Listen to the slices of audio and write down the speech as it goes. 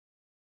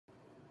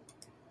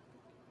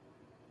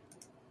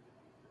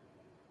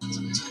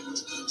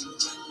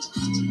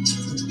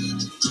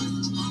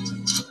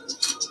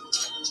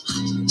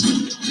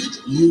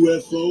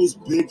UFOs,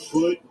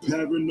 Bigfoot,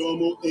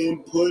 paranormal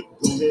input.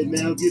 Go ahead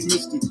now, get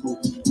mystical.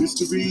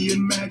 Mystery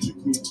and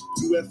magical.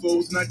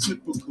 UFOs not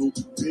typical.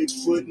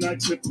 Bigfoot not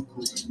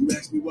typical. You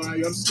ask me why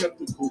I'm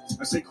skeptical.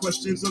 I say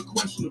questions are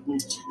questionable.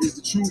 Is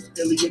the truth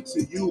alien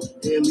to you?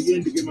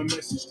 Alien to get my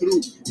message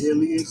through.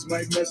 Aliens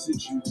might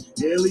message you.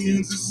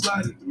 Aliens is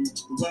sliding through.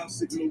 The wild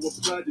signal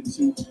applied it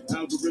to.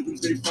 Algorithms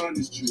they find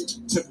is true.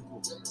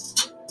 Typical.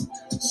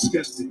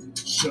 Skeptic.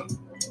 Shut.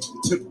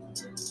 Typical.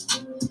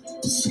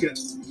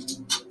 Skeptic.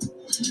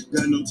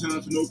 Got no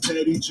time for no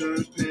petty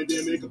germs,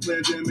 pandemic, a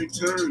pandemic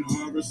turn.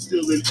 Horror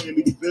still in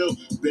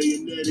Amityville,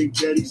 Bayonet in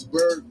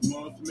Gettysburg,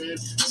 Mothman,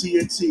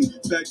 TNT,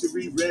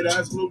 Factory, Red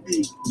Eyes, Glow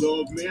Beat,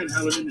 Dog Man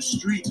howling in the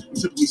street. I'm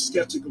typically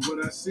skeptic of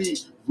what I see.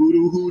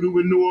 Voodoo Hoodoo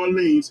in New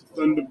Orleans,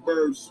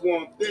 Thunderbird,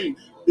 Swamp Thing.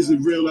 Is it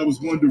real? I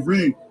was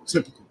wondering.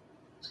 Typical.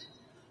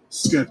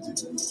 Skeptic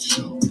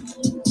Show.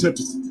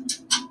 Typical.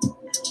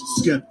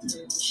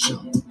 Skeptic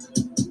Show.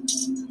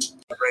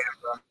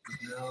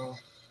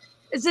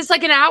 Is this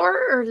like an hour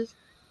or?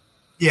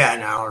 Yeah,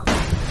 an hour.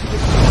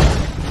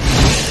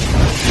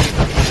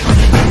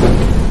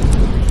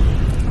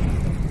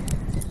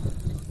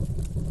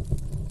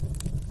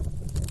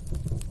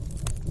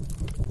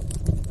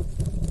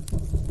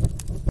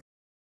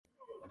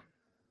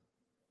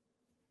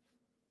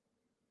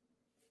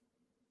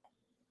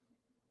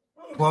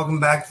 Welcome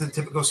back to the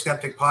Typical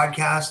Skeptic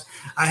Podcast.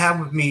 I have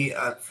with me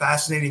a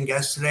fascinating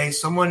guest today,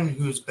 someone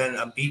who's been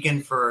a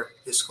beacon for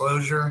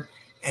disclosure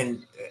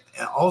and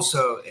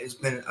also has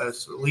been a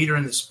leader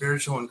in the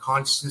spiritual and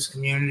consciousness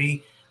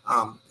community,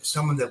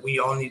 someone that we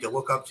all need to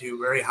look up to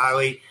very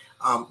highly,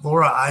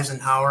 Laura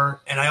Eisenhower.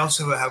 And I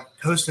also have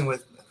co-hosting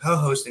with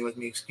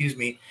me,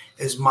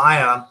 is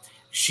Maya.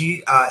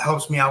 She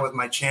helps me out with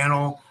my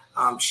channel.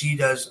 She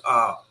does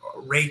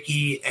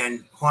Reiki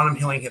and quantum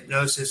healing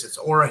hypnosis. It's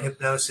aura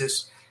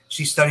hypnosis.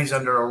 She studies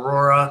under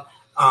Aurora.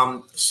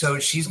 So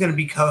she's going to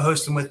be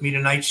co-hosting with me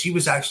tonight. She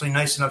was actually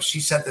nice enough. She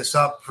set this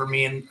up for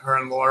me and her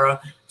and Laura.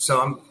 So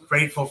I'm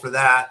grateful for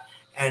that.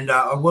 And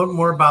a little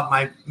more about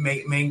my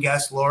main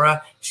guest,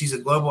 Laura. She's a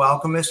global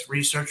alchemist,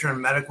 researcher,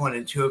 and medical and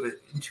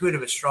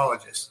intuitive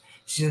astrologist.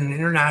 She's an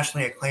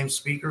internationally acclaimed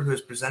speaker who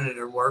has presented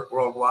her work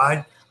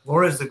worldwide.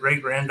 Laura is the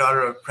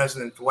great-granddaughter of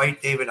President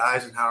Dwight David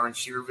Eisenhower, and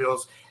she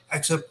reveals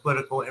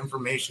exopolitical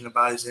information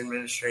about his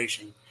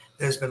administration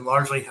that has been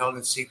largely held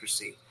in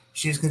secrecy.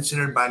 She is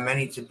considered by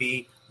many to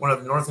be one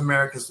of North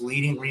America's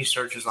leading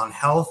researchers on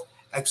health,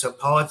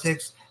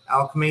 exopolitics,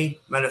 alchemy,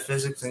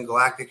 metaphysics, and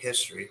galactic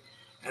history.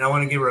 And I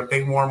want to give her a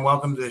big warm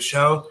welcome to the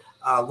show.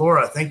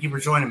 Laura, thank you for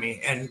joining me.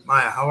 And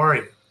Maya, how are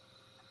you?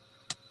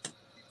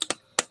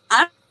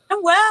 I'm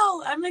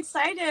well. I'm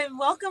excited.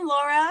 Welcome,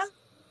 Laura.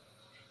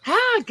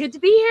 Good to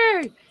be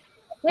here.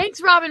 Thanks,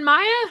 Rob and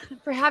Maya,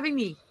 for having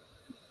me.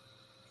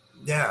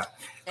 Yeah.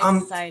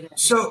 Excited.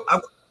 So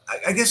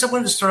I guess I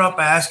wanted to start off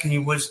by asking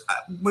you I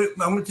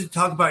wanted to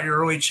talk about your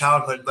early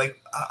childhood, like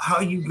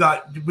how you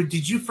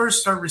did you first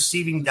start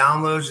receiving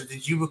downloads, or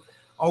did you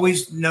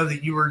always know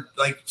that you were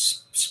like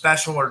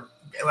special or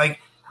like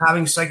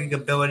having psychic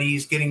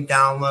abilities, getting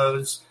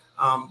downloads?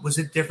 Was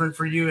it different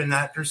for you in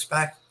that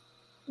respect?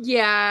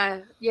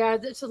 Yeah.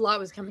 There's a lot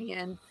was coming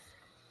in.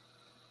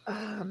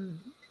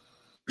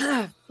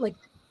 Like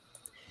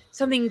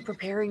something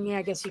preparing me,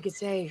 I guess you could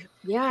say.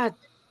 Yeah,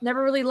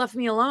 never really left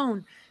me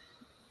alone.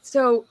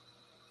 So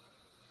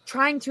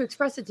trying to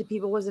express it to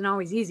people wasn't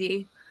always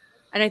easy.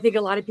 And I think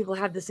a lot of people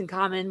have this in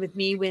common with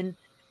me when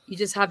you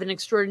just have an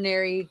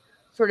extraordinary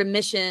sort of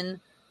mission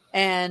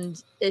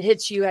and it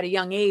hits you at a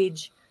young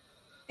age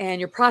and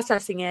you're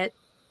processing it.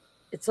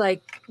 It's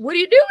like, what do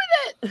you do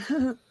with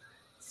it?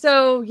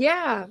 So,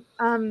 a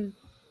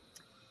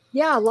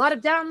lot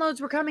of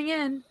downloads were coming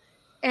in.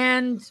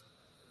 And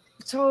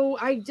so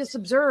I just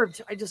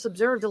observed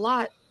a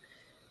lot.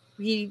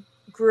 We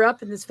grew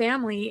up in this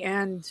family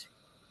and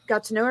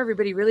got to know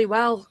everybody really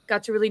well,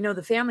 got to really know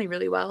the family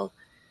really well,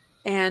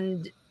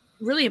 and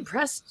really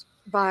impressed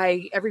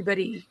by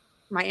everybody,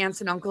 my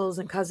aunts and uncles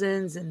and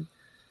cousins. And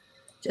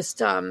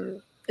just,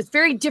 it's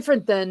very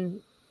different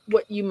than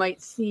what you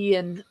might see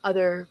in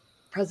other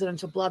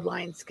presidential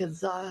bloodlines,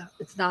 because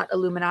it's not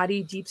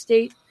Illuminati, deep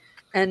state.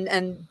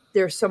 And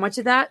there's so much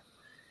of that.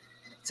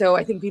 So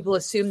I think people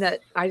assume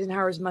that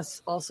Eisenhower's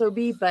must also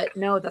be, but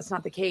no, that's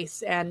not the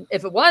case. And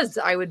if it was,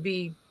 I would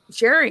be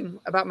sharing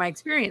about my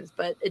experience,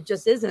 but it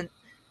just isn't.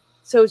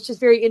 So it's just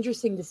very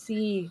interesting to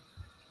see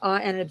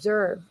and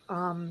observe.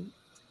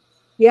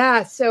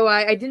 So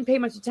I didn't pay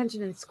much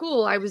attention in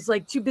school. I was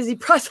like too busy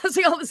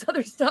processing all this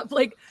other stuff.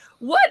 Like,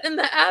 what in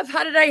the F?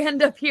 How did I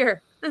end up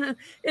here in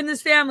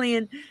this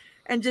family?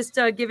 And just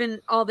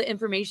given all the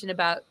information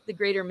about the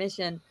greater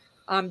mission,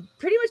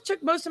 pretty much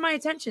took most of my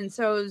attention.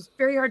 So it was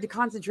very hard to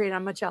concentrate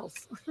on much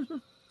else.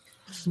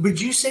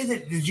 Did you say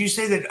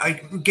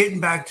that getting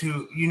back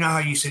to, how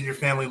you said your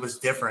family was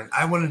different?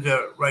 I wanted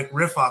to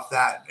riff off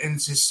that and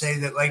just say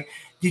that,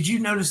 did you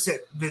notice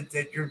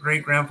that your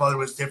great grandfather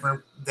was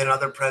different than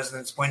other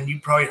presidents when you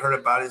probably heard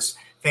about his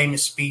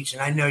famous speech?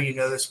 And I know you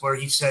know this, where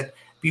he said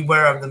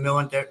beware of the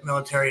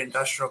military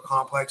industrial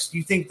complex. Do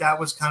you think that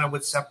was kind of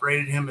what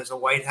separated him as a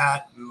white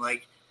hat? And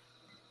like,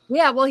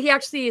 yeah, well, he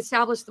actually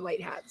established the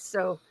white hats.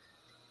 So,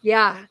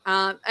 yeah,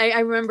 I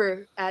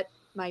remember at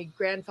my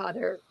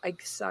grandfather,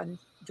 Ike's son,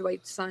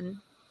 Dwight's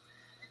son,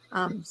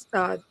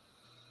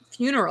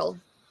 funeral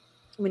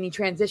when he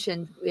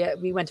transitioned.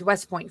 We went to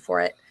West Point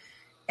for it.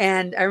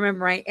 And I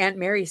remember my Aunt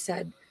Mary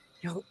said,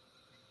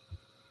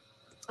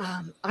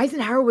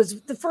 Eisenhower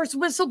was the first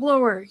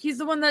whistleblower. He's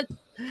the one that,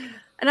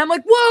 and I'm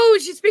like, whoa,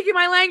 she's speaking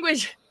my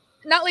language.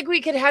 Not like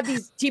we could have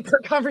these deeper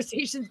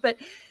conversations, but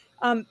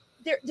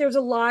there's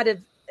a lot of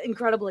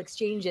incredible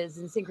exchanges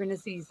and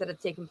synchronicities that have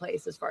taken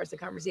place as far as the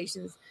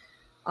conversations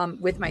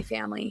with my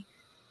family.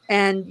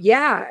 And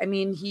yeah, I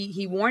mean,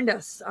 he warned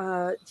us.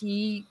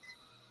 He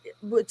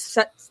would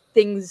set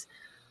things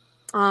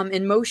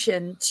in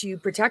motion to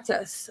protect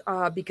us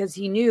because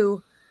he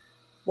knew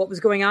what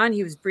was going on.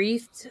 He was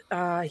briefed.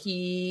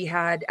 He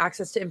had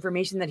access to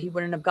information that he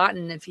wouldn't have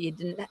gotten if he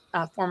didn't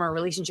form a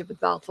relationship with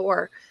Val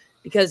Thor,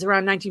 because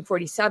around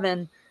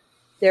 1947,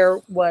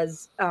 there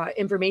was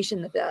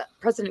information that the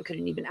president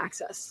couldn't even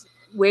access,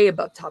 way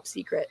above top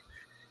secret.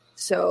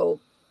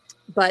 So,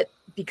 but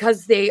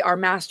because they are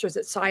masters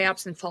at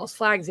psyops and false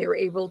flags, they were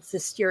able to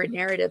steer a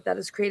narrative that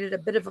has created a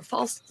bit of a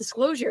false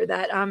disclosure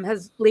that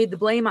has laid the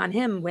blame on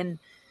him when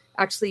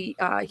actually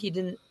he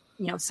didn't,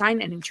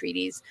 sign any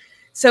treaties.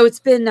 So it's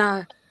been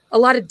a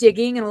lot of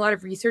digging and a lot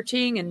of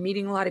researching and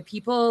meeting a lot of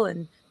people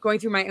and going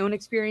through my own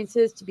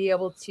experiences to be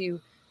able to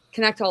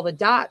connect all the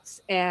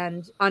dots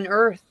and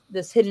unearth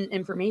this hidden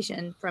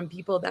information from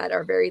people that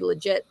are very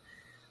legit,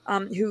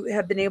 who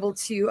have been able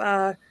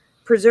to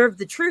preserve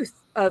the truth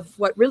of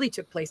what really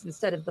took place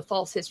instead of the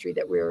false history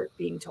that we're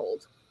being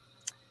told.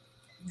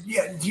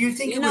 Yeah. Do you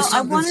think it was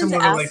something I wanted similar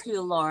to ask like...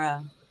 you,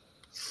 Laura.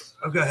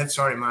 Oh, go ahead.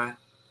 Sorry, Maya.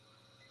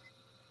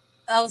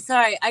 Oh,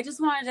 sorry. I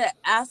just wanted to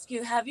ask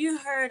you, have you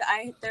heard,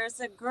 there's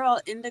a girl,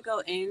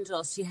 Indigo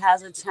Angel, she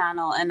has a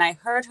channel, and I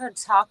heard her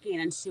talking,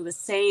 and she was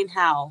saying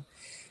how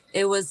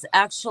it was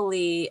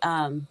actually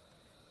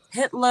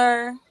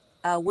Hitler,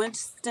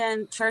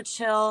 Winston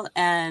Churchill,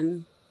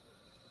 and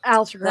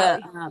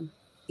Al-Shirawi.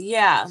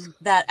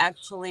 That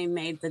actually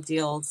made the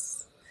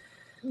deals.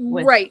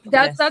 Right.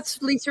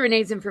 That's Lisa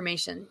Renee's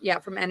information. Yeah.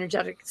 From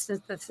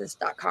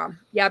energeticsynthesis.com.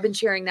 Yeah. I've been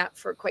sharing that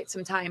for quite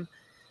some time.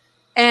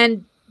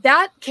 And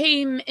that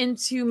came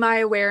into my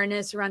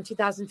awareness around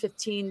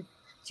 2015,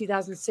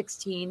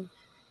 2016.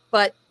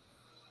 But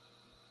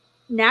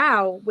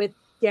now with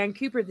Dan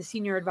Cooper, the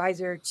senior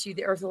advisor to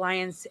the Earth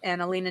Alliance,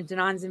 and Elena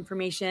Danon's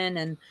information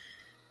and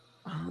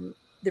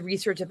the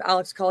research of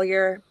Alex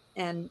Collier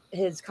and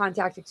his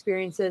contact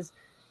experiences,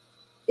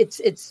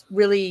 it's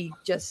really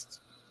just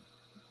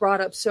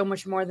brought up so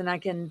much more than I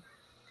can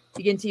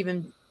begin to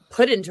even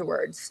put into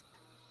words.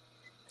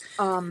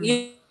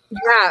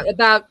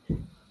 About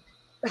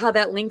how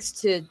that links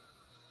to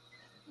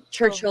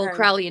Churchill,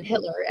 Crowley, and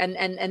Hitler, and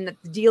the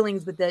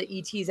dealings with the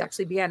ETs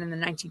actually began in the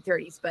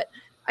 1930s. But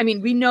I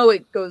mean, we know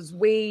it goes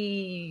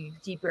way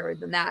deeper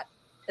than that.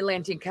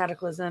 Atlantean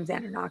cataclysms,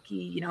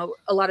 Anunnaki,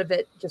 a lot of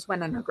it just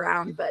went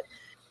underground. But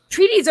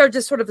treaties are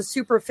just sort of a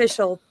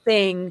superficial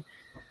thing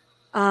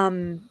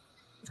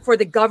for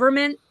the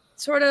government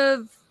sort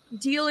of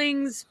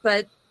dealings.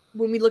 But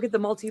when we look at the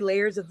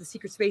multi-layers of the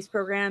secret space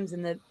programs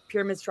and the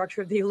pyramid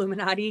structure of the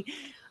Illuminati,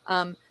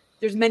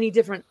 there's many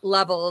different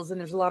levels and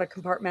there's a lot of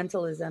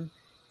compartmentalism.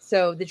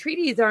 So the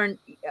treaties aren't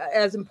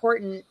as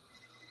important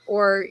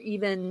or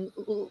even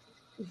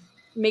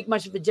make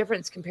much of a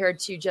difference compared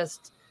to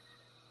just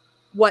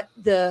what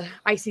the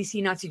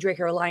ICC Nazi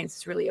Draco Alliance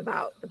is really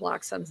about, the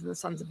Black Suns and the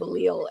Sons of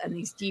Belial, and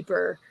these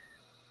deeper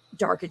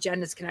dark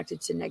agendas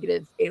connected to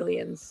negative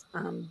aliens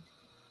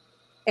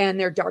and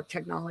their dark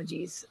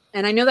technologies.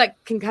 And I know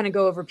that can kind of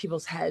go over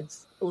people's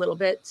heads a little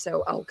bit,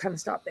 so I'll kind of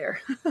stop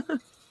there.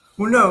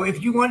 Well, no,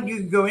 if you want, you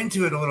can go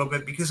into it a little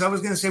bit, because I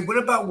was going to say, what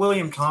about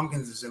William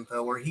Tompkins'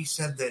 info, where he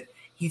said that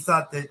he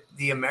thought that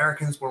the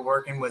Americans were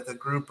working with a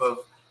group of,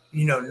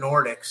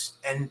 Nordics,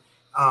 and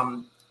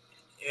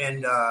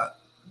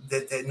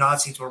that the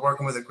Nazis were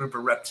working with a group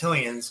of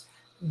reptilians.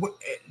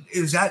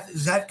 Is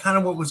that kind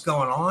of what was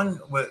going on?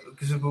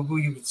 Because you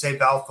would say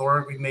Val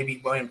Thor, maybe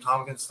William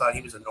Tompkins thought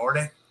he was a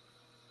Nordic.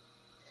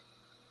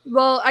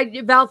 Well,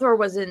 Val Thor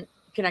wasn't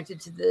connected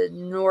to the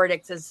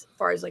Nordics as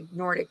far as like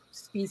Nordic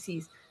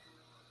species.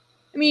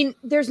 I mean,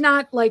 there's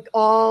not like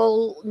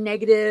all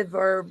negative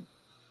or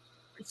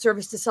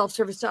service to self,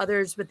 service to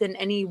others within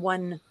any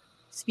one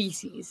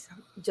species.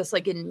 Just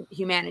like in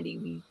humanity,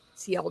 we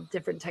see all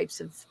different types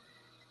of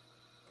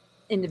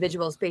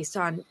individuals based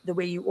on the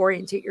way you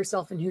orientate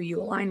yourself and who you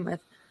align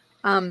with.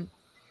 The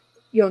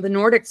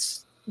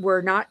Nordics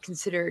were not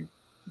considered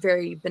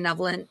very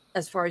benevolent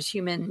as far as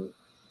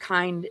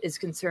humankind is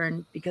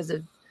concerned because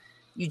of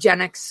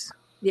eugenics,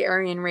 the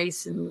Aryan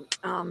race, and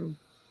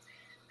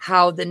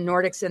how the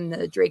Nordics and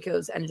the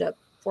Dracos ended up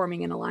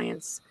forming an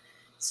alliance.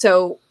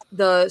 So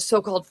the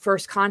so-called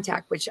first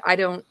contact, which I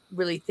don't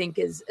really think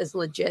is as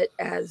legit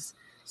as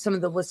some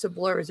of the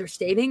whistleblowers are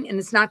stating. And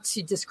it's not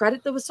to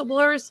discredit the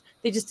whistleblowers.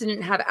 They just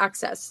didn't have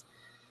access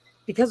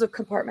because of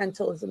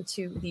compartmentalism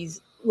to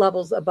these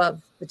levels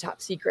above the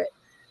top secret.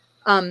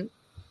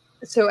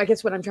 So I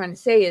guess what I'm trying to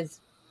say is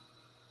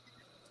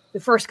the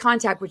first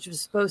contact, which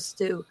was supposed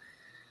to,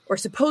 or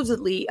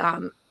supposedly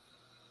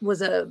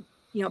was a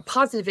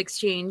positive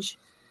exchange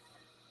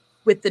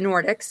with the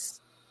Nordics.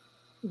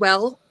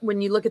 Well,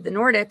 when you look at the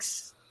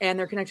Nordics and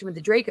their connection with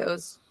the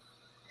Dracos,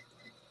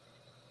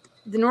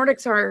 the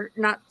Nordics are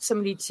not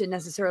somebody to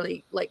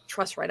necessarily like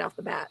trust right off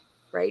the bat,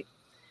 right?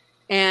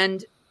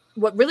 And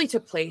what really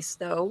took place,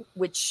 though,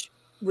 which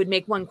would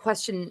make one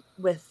question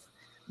with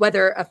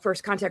whether a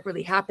first contact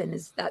really happened,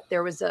 is that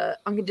there was a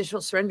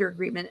unconditional surrender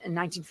agreement in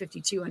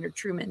 1952 under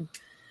Truman,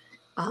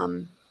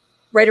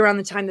 right around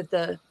the time that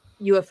the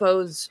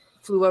UFOs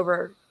flew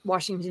over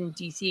Washington,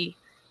 D.C.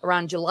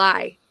 around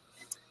July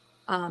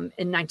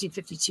in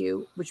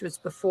 1952, which was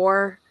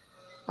before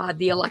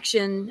the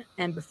election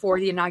and before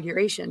the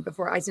inauguration,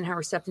 before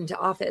Eisenhower stepped into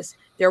office.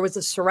 There was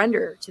a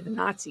surrender to the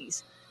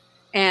Nazis.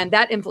 And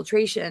that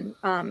infiltration,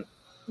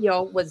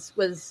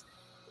 was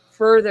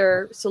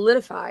further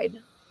solidified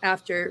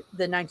after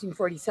the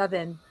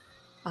 1947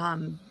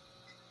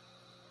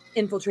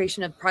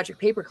 infiltration of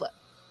Project Paperclip,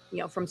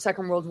 from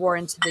Second World War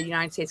into the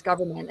United States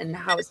government, and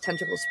how its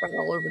tentacles spread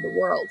all over the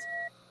world.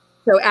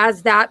 So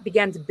as that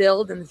began to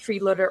build and the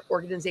freeloader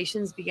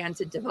organizations began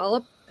to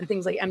develop, and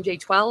things like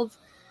MJ-12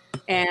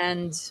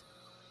 and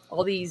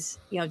all these,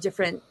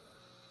 different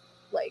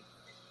like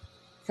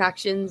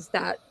factions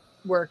that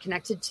were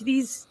connected to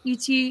these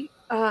ET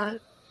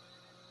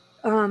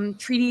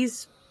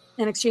treaties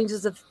and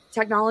exchanges of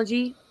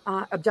technology,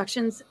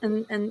 abductions,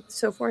 and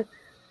so forth.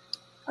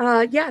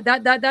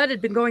 That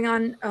had been going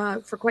on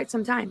for quite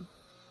some time.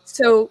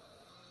 So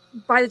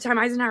by the time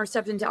Eisenhower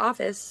stepped into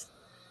office,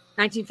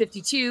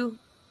 1952,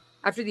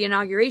 after the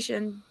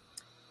inauguration,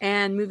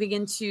 and moving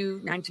into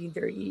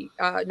 1953,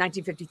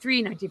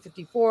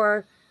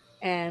 1954,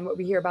 and what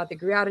we hear about the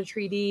Greada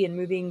Treaty and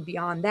moving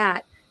beyond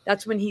that,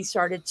 that's when he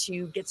started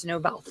to get to know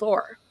Val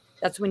Thor.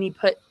 That's when he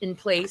put in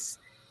place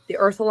the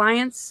Earth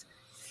Alliance.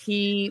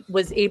 He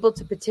was able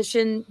to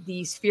petition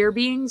the sphere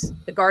beings,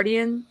 the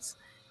Guardians,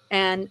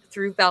 and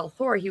through Val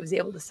Thor, he was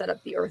able to set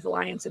up the Earth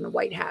Alliance and the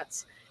White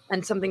Hats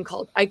and something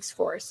called Ike's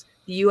Force,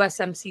 the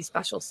USMC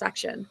Special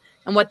Section.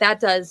 And what that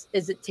does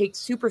is it takes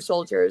super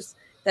soldiers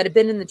that have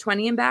been in the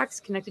 20 backs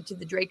connected to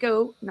the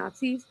Draco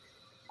Nazis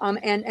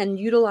and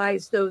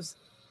utilize those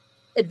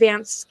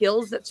advanced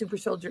skills that super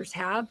soldiers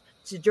have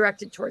to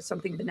direct it towards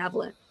something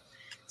benevolent.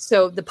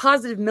 So the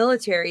positive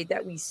military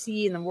that we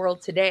see in the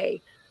world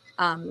today,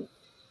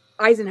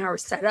 Eisenhower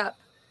set up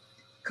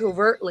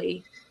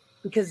covertly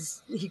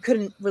because he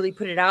couldn't really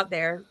put it out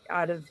there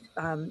out of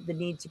the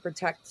need to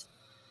protect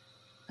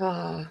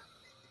all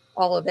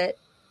of it.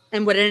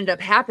 And what ended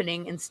up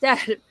happening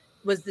instead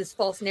was this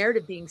false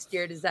narrative being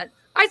steered, is that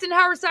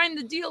Eisenhower signed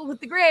the deal with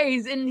the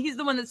Greys and he's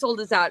the one that sold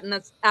us out. And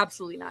that's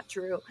absolutely not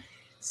true.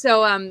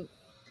 So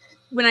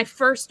when I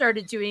first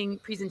started doing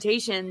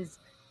presentations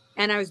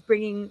and I was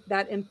bringing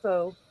that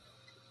info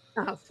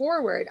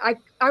forward,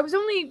 I was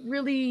only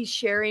really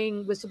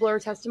sharing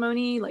whistleblower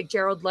testimony like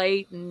Gerald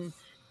Light and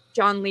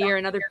John Lear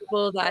and other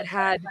people that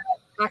had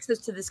access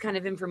to this kind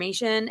of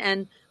information.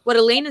 And what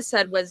Elena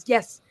said was,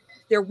 yes,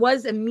 there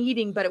was a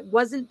meeting, but it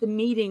wasn't the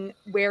meeting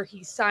where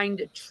he signed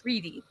a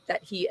treaty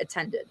that he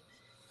attended.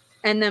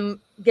 And then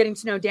getting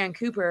to know Dan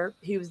Cooper,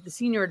 who was the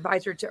senior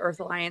advisor to Earth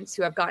Alliance,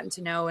 who I've gotten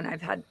to know, and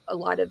I've had a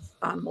lot of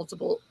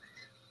multiple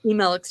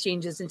email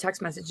exchanges and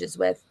text messages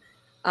with.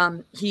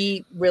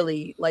 He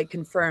really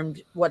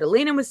confirmed what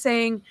Elena was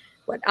saying,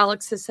 what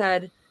Alex has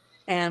said,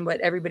 and what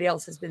everybody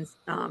else has been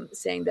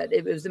saying, that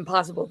it was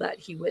impossible that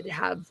he would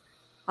have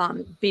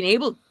been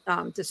able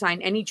to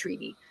sign any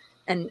treaty.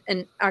 And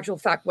in actual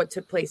fact, what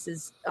took place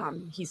is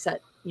he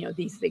set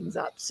these things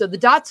up. So the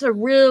dots are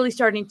really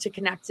starting to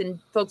connect, and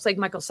folks like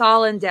Michael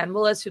Sala and Dan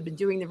Willis, who've been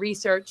doing the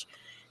research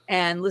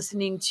and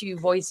listening to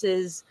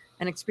voices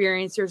and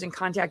experiencers and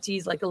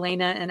contactees like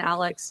Elena and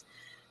Alex.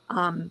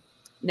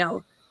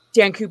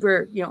 Dan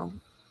Cooper,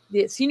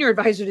 the senior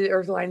advisor to the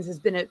Earth Alliance, has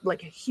been a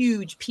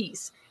huge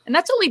piece. And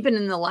that's only been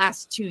in the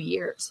last 2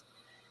 years.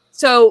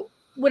 So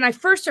when I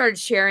first started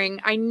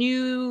sharing, I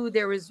knew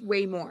there was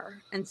way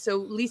more. And so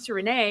Lisa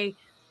Renee,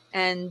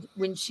 and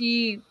when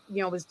she,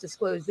 was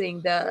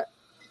disclosing the,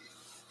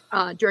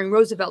 during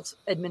Roosevelt's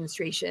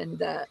administration,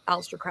 the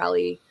Aleister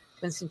Crowley,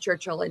 Winston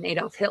Churchill, and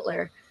Adolf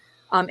Hitler,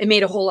 it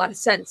made a whole lot of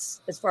sense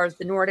as far as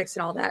the Nordics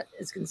and all that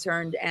is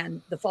concerned,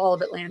 and the fall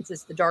of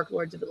Atlantis, the Dark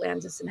Lords of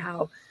Atlantis, and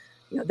how,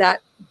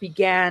 that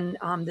began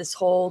this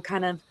whole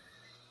kind of,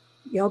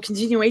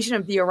 continuation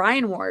of the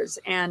Orion Wars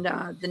and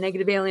the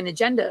negative alien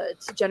agenda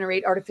to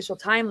generate artificial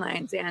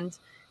timelines and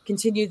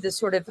continue this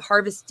sort of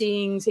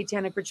harvesting,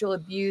 satanic ritual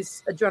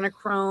abuse,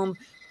 adrenochrome,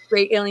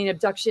 great alien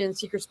abduction,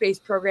 secret space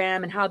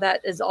program, and how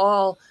that is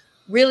all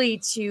really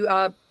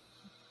to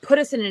put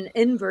us in an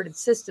inverted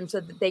system so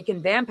that they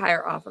can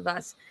vampire off of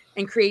us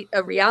and create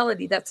a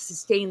reality that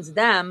sustains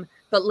them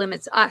but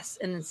limits us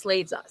and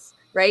enslaves us,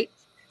 right?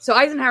 So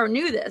Eisenhower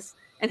knew this,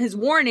 and his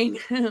warning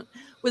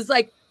was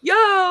like,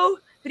 yo,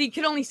 but he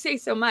could only say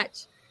so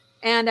much.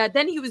 And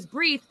then he was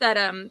briefed that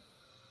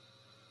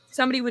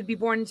somebody would be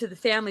born into the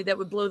family that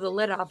would blow the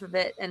lid off of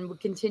it and would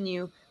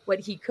continue what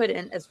he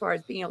couldn't as far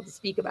as being able to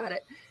speak about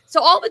it.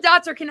 So all the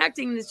dots are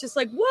connecting, and it's just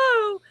like,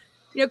 whoa,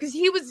 because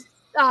he was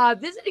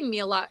visiting me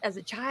a lot as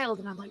a child,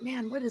 and I'm like,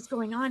 man, what is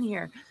going on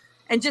here?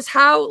 And just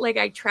how, like,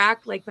 I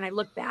track, like, when I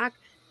look back,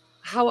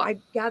 how I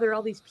gather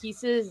all these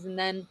pieces, and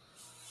then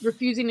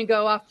refusing to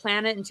go off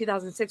planet in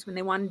 2006 when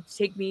they wanted to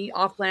take me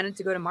off planet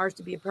to go to Mars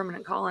to be a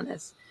permanent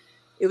colonist.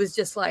 It was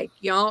just like,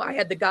 I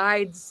had the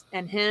guides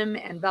and him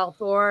and Val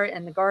Thor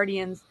and the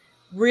Guardians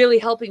really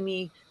helping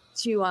me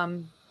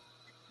to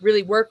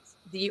really work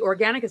the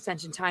organic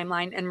ascension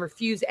timeline and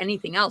refuse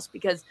anything else.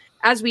 Because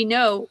as we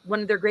know,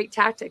 one of their great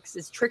tactics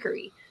is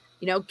trickery,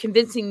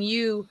 convincing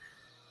you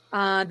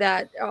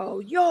that,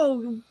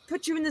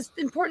 put you in this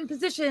important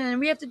position and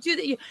we have to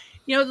do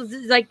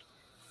that.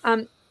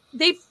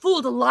 They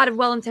fooled a lot of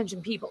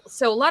well-intentioned people.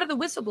 So a lot of the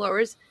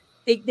whistleblowers,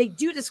 they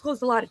do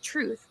disclose a lot of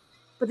truth,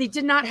 but they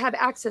did not have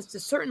access to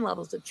certain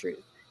levels of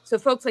truth. So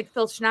folks like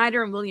Phil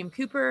Schneider and William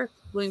Cooper,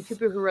 who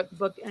wrote the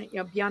book,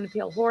 Beyond the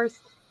Pale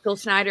Horse, Phil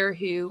Schneider,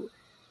 who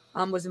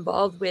was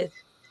involved with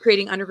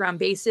creating underground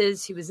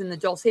bases. He was in the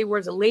Dulce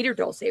Wars, the later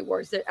Dulce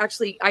Wars. That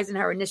actually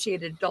Eisenhower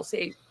initiated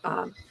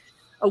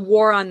a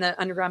war on the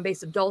underground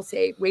base of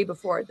Dulce way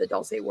before the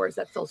Dulce Wars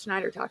that Phil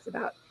Schneider talks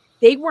about.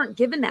 They weren't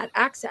given that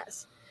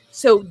access.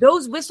 So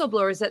those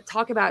whistleblowers that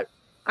talk about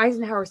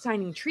Eisenhower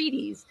signing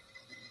treaties,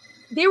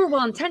 they were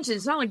well-intentioned.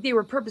 It's not like they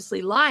were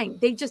purposely lying.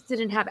 They just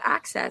didn't have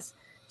access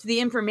to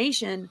the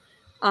information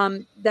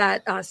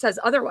that says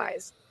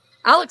otherwise.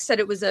 Alex said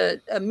it was a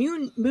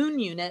moon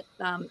unit,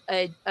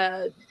 a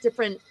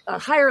different,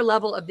 higher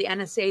level of the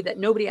NSA that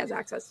nobody has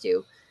access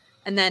to.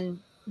 And then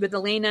with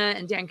Elena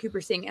and Dan Cooper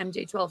saying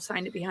MJ-12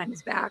 signed it behind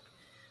his back,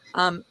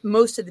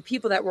 most of the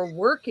people that were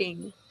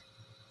working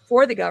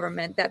for the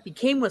government that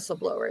became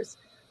whistleblowers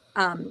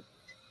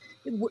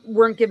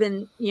weren't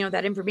given,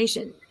 that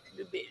information.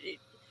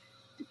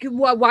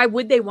 Why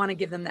would they want to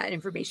give them that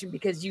information?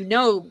 Because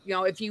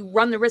if you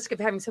run the risk of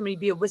having somebody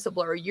be a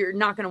whistleblower, you're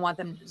not going to want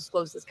them to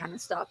disclose this kind of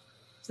stuff.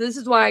 So this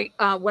is why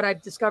what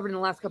I've discovered in the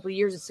last couple of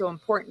years is so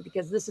important,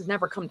 because this has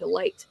never come to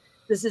light.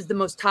 This is the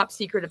most top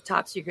secret of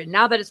top secret.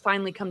 Now that it's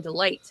finally come to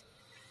light,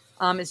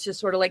 it's just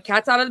sort of like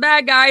cat's out of the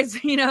bag, guys.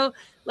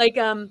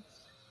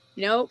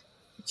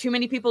 Too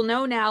many people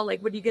know now.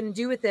 Like, what are you going to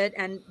do with it?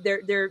 And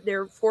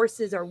their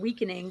forces are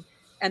weakening.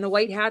 And the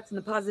white hats and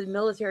the positive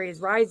military is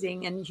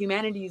rising, and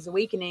humanity is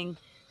awakening.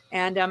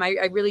 And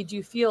I really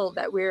do feel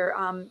that we're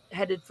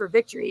headed for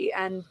victory.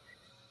 And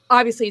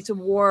obviously, it's a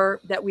war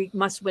that we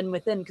must win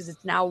within, because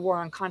it's now a war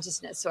on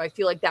consciousness. So I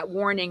feel like that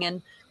warning.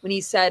 And when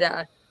he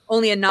said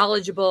only a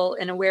knowledgeable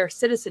and aware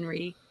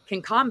citizenry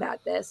can combat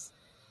this,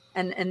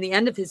 and the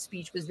end of his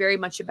speech was very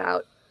much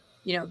about,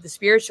 the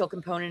spiritual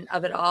component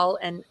of it all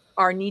and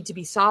our need to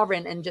be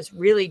sovereign and just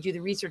really do the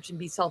research and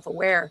be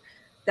self-aware.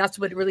 That's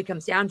what it really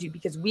comes down to,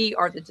 because we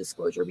are the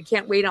disclosure. We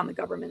can't wait on the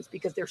governments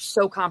because they're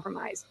so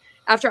compromised.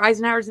 After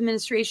Eisenhower's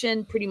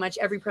administration, pretty much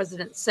every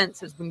president since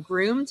has been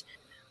groomed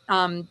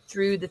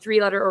through the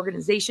three-letter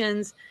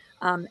organizations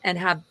and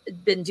have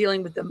been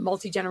dealing with the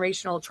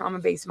multi-generational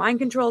trauma-based mind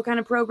control kind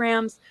of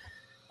programs.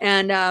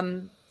 And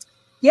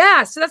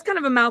so that's kind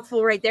of a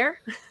mouthful right there.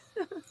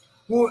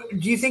 Well,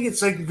 do you think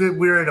it's like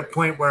we're at a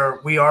point where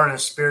we are in a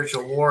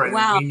spiritual war and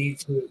we need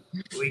to,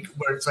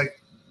 where it's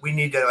like we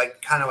need to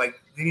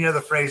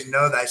the phrase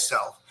 "know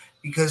thyself,"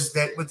 because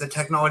that with the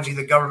technology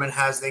the government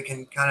has, they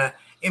can kind of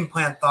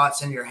implant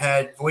thoughts in your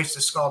head, voice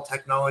to skull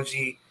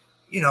technology,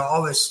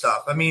 all this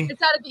stuff. I mean,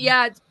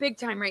 it's big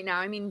time right now.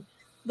 I mean,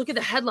 look at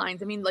the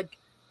headlines. I mean, like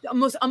the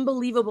most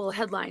unbelievable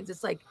headlines.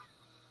 It's like,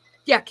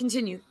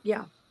 continue.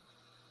 Yeah.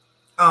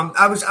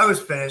 I was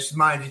finished.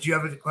 Maya, did you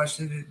have a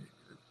question?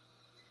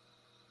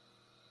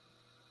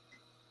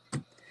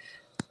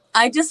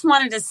 I just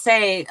wanted to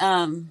say,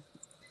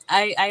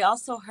 I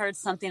also heard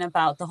something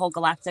about the whole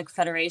Galactic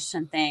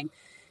Federation thing.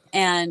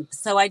 And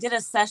so I did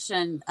a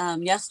session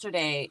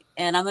yesterday,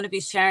 and I'm going to be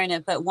sharing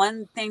it. But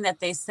one thing that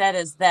they said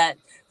is that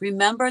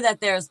remember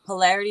that there's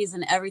polarities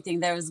in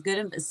everything. There is good.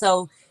 And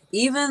so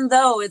even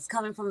though it's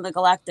coming from the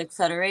Galactic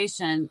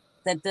Federation,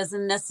 that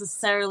doesn't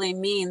necessarily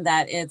mean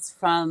that it's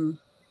from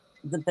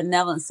the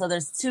benevolence. So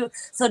there's two.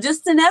 So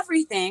just in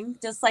everything,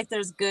 just like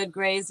there's good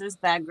grays, there's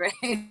bad grays.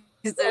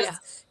 So I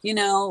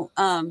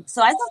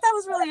thought that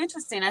was really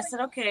interesting. I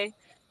said, okay,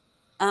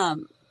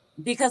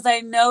 because I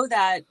know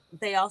that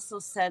they also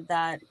said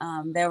that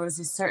there was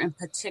a certain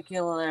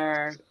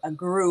particular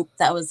group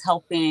that was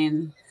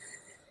helping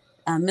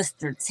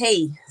Mr.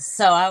 T.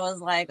 So I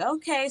was like,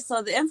 okay,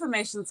 so the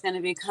information is going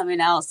to be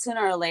coming out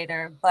sooner or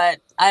later.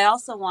 But I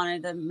also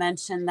wanted to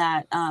mention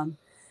that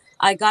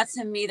I got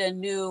to meet a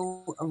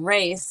new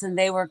race, and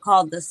they were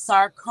called the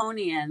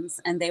Sarkonians,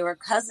 and they were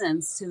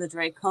cousins to the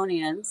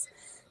Draconians.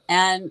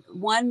 And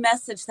one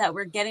message that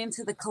we're getting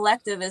to the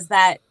collective is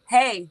that,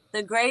 hey,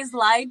 the Greys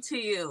lied to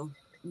you.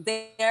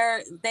 They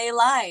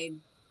lied.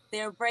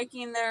 they're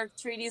breaking their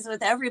treaties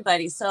with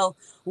everybody. So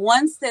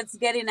once that's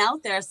getting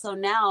out there, so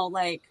now,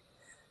 like,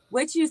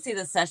 wait till you see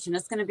the session.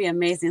 It's going to be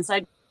amazing. So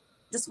I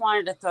just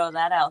wanted to throw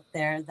that out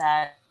there,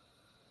 that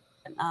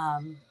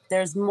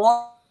there's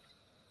more,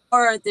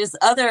 or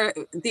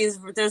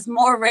there's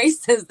more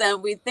races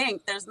than we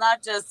think. There's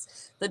not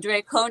just the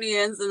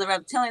Draconians and the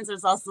Reptilians.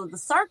 There's also the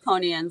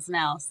Sarkonians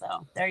now.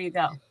 So there you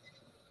go.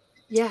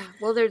 Yeah.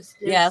 Well, there's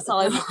that's all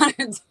I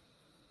wanted.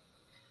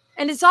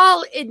 And it's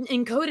all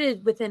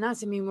encoded within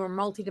us. I mean, we're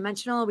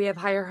multidimensional. We have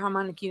higher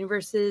harmonic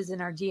universes in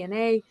our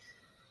DNA.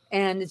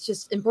 And it's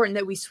just important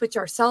that we switch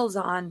ourselves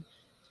on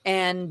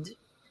and,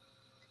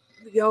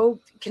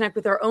 connect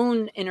with our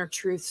own inner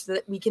truth so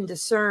that we can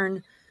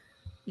discern,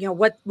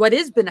 what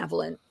is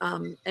benevolent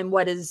and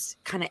what is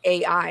kind of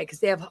AI, because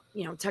they have,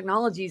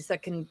 technologies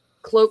that can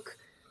cloak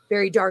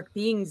very dark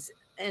beings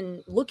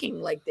and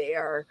looking like they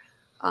are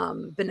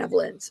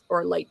benevolent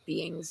or light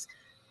beings.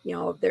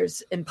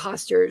 There's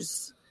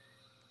imposters.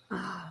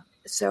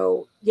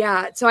 So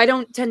I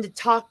don't tend to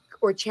talk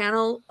or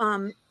channel.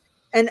 But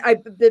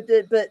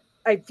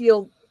I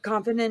feel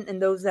confident in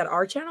those that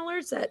are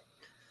channelers that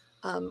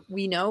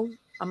we know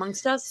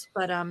amongst us.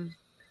 But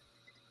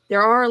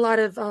there are a lot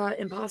of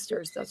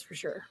imposters, that's for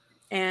sure.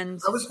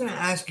 And I was going to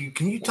ask you,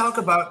 can you talk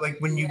about like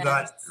when you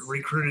got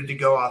recruited to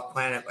go off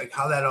planet, like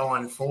how that all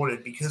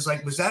unfolded? Because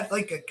like, was that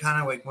like a kind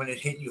of like when it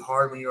hit you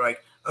hard, when you're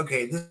like,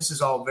 okay, this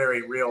is all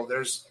very real.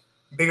 There's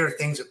bigger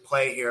things at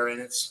play here, and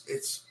it's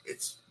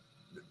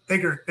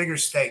bigger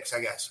stakes,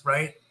 I guess,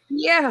 right?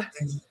 Yeah.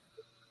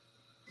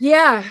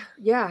 Yeah.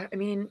 I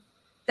mean,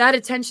 that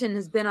attention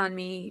has been on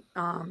me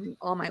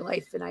all my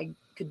life, and I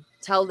could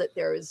tell that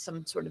there was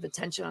some sort of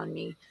attention on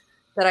me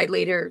that I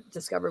later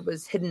discovered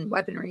was hidden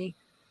weaponry.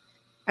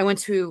 I went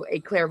to a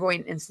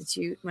clairvoyant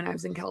institute when I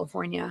was in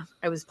California.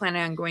 I was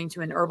planning on going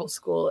to an herbal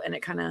school, and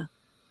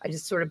I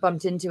just sort of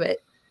bumped into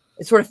it.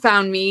 It sort of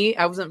found me.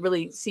 I wasn't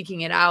really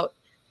seeking it out.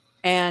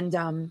 And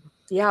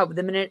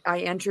the minute I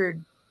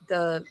entered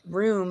the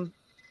room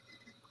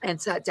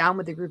and sat down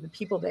with a group of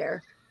people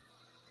there,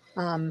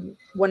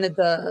 one of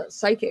the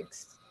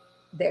psychics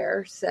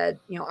there said,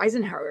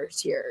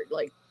 Eisenhower's here.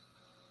 Like,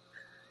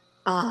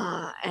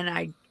 and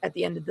I, at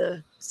the end of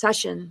the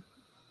session,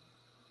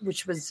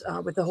 which was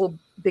with a whole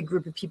big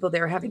group of people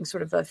there, having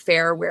sort of a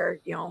fair where,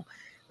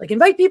 like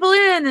invite people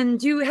in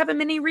and have a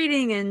mini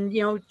reading and,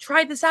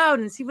 try this out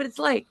and see what it's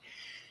like.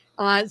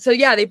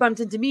 They bumped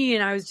into me,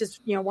 and I was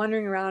just,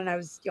 wandering around, and I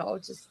was,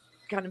 just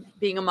kind of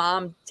being a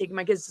mom, taking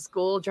my kids to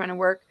school, trying to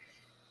work,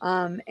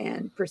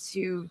 and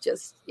pursue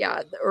just,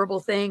 the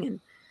herbal thing. And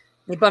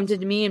they bumped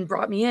into me and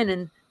brought me in.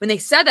 And when they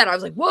said that, I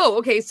was like, whoa,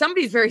 okay,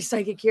 somebody's very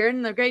psychic here.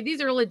 And okay,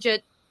 these are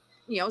legit,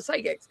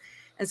 psychics.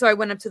 And so I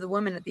went up to the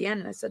woman at the end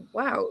and I said,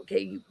 wow, okay,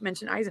 you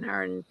mentioned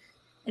Eisenhower. And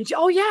she,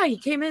 oh yeah, he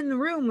came in the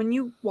room when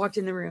you walked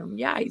in the room.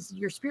 Yeah, he's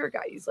your spirit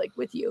guide. He's like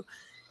with you.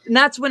 And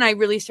that's when I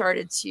really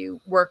started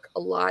to work a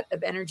lot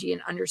of energy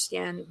and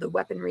understand the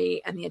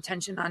weaponry and the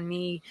attention on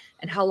me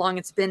and how long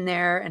it's been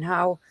there, and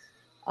how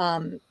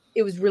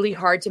it was really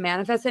hard to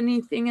manifest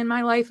anything in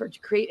my life or to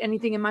create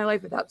anything in my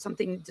life without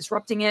something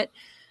disrupting it.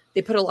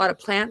 They put a lot of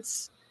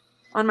plants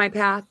on my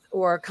path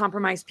or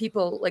compromised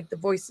people, like the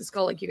voice, the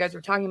skull, like you guys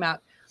were talking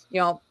about,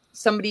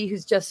 somebody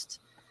who's just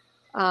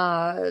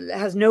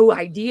has no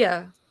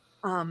idea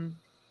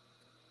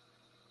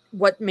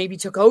what maybe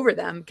took over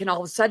them can all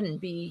of a sudden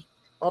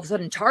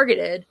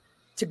targeted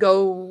to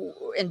go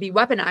and be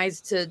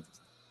weaponized to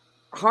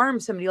harm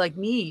somebody like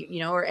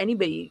me, or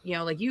anybody,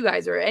 like you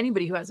guys, or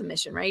anybody who has a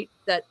mission, right?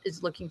 That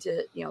is looking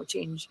to,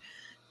 change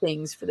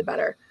things for the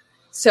better.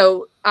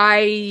 So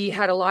I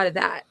had a lot of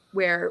that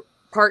where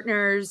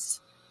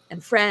partners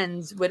and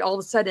friends would all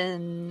of a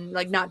sudden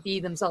like not be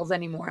themselves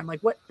anymore. I'm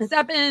like, what has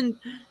happened?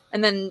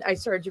 And then I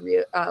started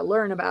to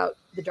learn about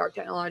the dark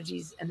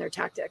technologies and their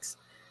tactics.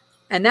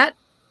 And that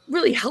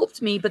really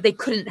helped me, but they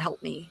couldn't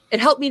help me. It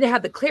helped me to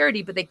have the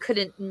clarity, but they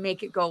couldn't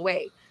make it go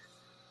away.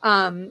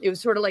 It was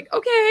sort of like,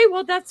 okay,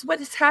 well, that's what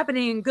is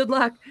happening. Good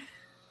luck.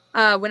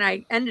 When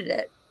I ended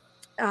it,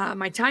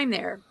 my time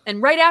there.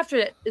 And right after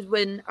it is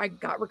when I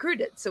got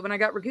recruited. So when I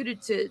got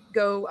recruited to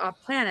go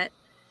off planet,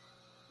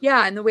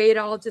 and the way it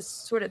all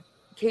just sort of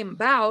came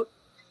about.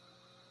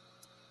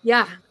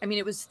 Yeah. I mean,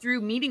 it was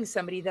through meeting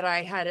somebody that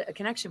I had a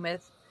connection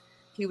with.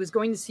 He was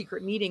going to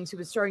secret meetings. He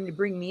was starting to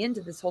bring me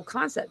into this whole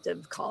concept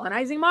of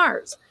colonizing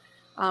Mars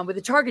with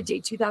a target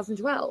date,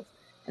 2012.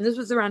 And this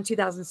was around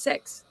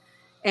 2006.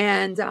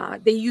 And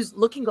they used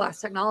looking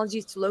glass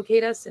technologies to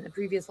locate us in a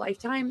previous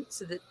lifetime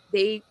so that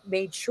they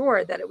made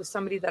sure that it was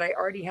somebody that I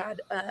already had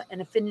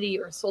an affinity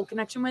or a soul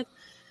connection with.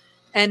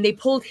 And they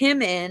pulled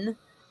him in,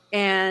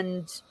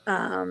 and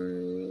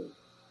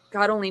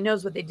God only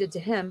knows what they did to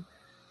him.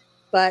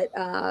 But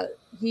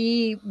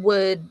he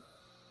would,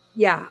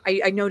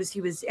 I noticed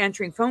he was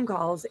answering phone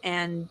calls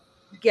and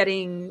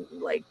getting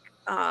like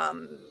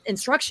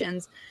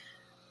instructions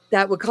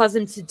that would cause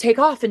him to take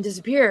off and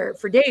disappear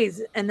for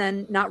days and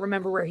then not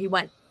remember where he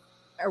went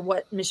or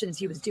what missions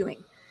he was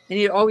doing. And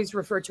he'd always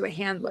refer to a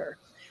handler.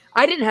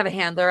 I didn't have a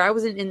handler. I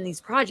wasn't in these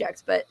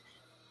projects, but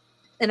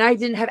and I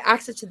didn't have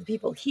access to the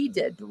people he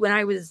did. But when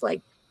I was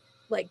like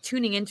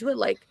tuning into it,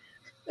 like,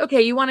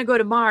 okay, you want to go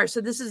to Mars.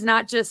 So this is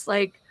not just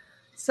like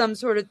some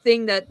sort of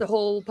thing that the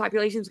whole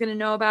population is going to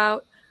know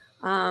about.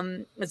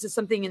 This is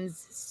something in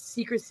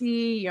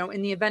secrecy,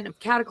 in the event of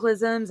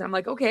cataclysms. I'm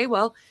like, okay,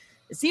 well,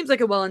 it seems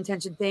like a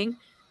well-intentioned thing.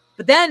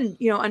 But then,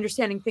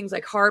 understanding things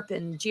like HAARP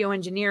and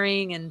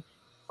geoengineering and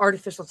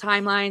artificial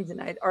timelines,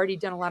 and I'd already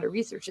done a lot of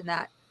research in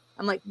that.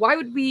 I'm like, why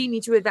would we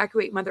need to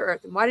evacuate Mother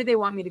Earth? And why do they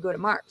want me to go to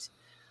Mars?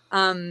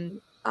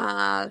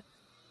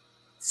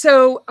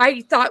 So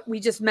I thought we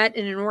just met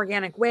in an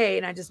organic way,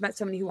 and I just met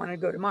somebody who wanted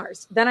to go to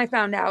Mars. Then I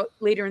found out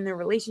later in their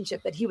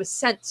relationship that he was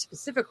sent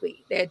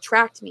specifically. They had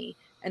tracked me,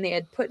 and they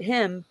had put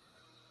him,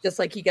 just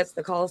like he gets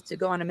the calls to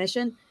go on a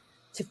mission,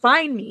 to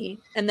find me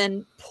and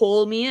then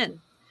pull me in.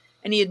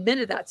 And he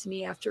admitted that to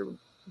me after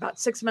about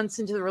 6 months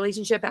into the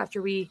relationship,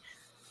 after we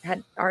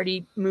had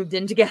already moved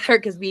in together,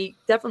 because we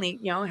definitely,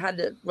 had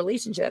a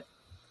relationship.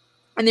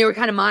 And they were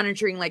kind of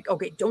monitoring, like,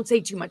 okay, don't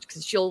say too much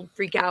because she'll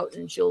freak out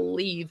and she'll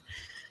leave,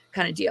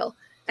 kind of deal.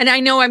 And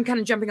I know I'm kind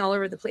of jumping all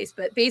over the place,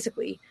 but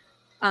basically,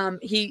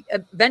 he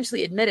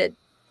eventually admitted,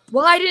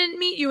 well, I didn't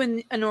meet you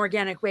in an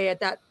organic way at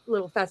that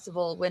little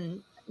festival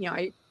when,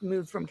 I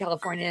moved from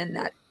California in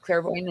that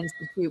Clairvoyant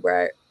Institute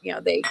where,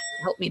 they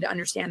helped me to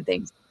understand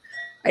things.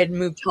 I had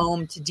moved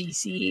home to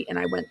DC and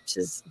I went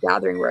to this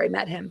gathering where I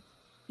met him.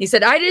 He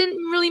said, I didn't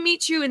really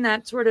meet you in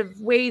that sort of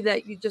way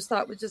that you just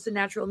thought was just a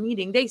natural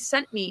meeting. They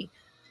sent me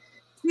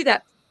to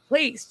that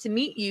place to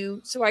meet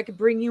you so I could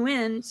bring you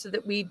in so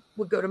that we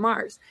would go to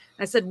Mars.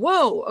 And I said,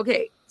 whoa,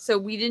 okay. So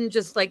we didn't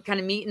just like kind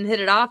of meet and hit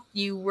it off.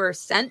 You were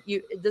sent.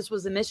 This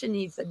was a mission.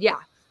 He said, yeah.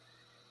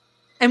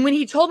 And when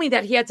he told me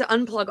that he had to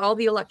unplug all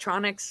the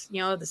electronics,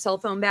 the cell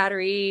phone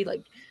battery,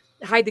 like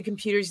hide the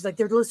computers, he's like,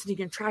 they're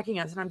listening and tracking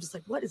us. And I'm just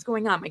like, what is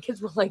going on? My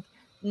kids were like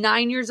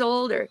 9 years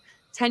old or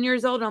 10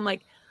 years old. And I'm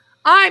like,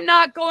 I'm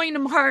not going to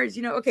Mars,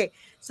 okay.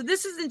 So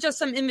this isn't just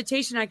some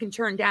invitation I can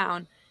turn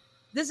down.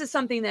 This is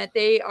something that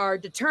they are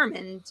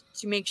determined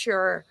to make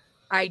sure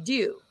I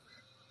do.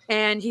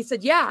 And he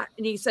said, yeah.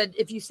 And he said,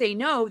 if you say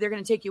no, they're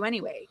going to take you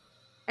anyway.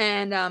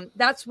 And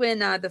that's when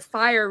the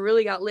fire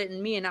really got lit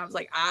in me. And I was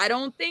like, I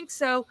don't think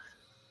so.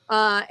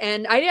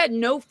 And I had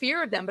no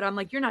fear of them, but I'm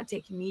like, you're not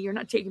taking me. You're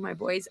not taking my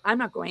boys. I'm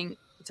not going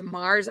to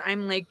Mars.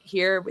 I'm like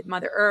here with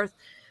Mother Earth.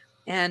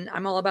 And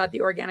I'm all about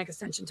the organic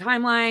ascension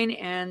timeline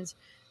and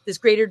this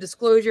greater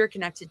disclosure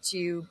connected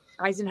to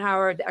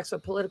Eisenhower, the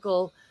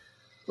exopolitical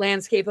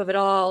landscape of it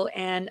all,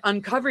 and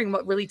uncovering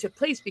what really took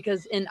place.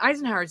 Because in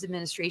Eisenhower's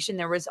administration,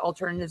 there was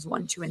alternatives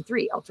 1, 2, and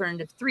 3.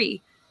 Alternative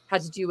 3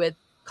 had to do with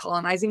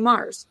colonizing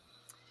Mars.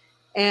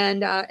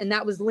 And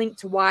that was linked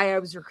to why I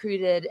was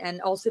recruited. And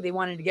also they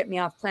wanted to get me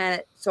off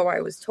planet, so I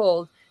was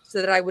told,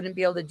 so that I wouldn't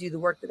be able to do the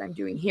work that I'm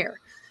doing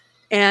here.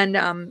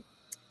 And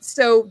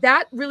so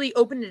that really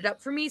opened it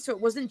up for me. So it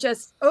wasn't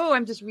just, oh,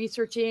 I'm just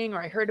researching, or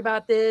I heard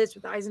about this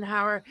with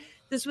Eisenhower.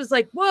 This was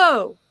like,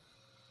 whoa.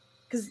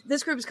 Because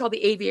this group is called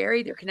the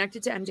Aviary. They're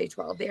connected to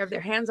MJ-12. They have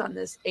their hands on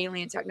this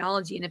alien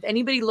technology. And if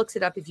anybody looks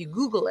it up, if you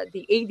Google it,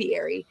 the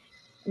Aviary,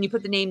 and you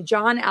put the name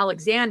John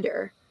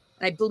Alexander,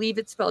 and I believe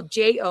it's spelled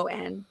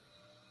Jon,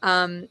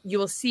 you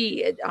will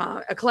see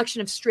a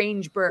collection of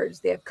strange birds.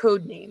 They have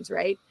code names,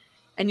 right?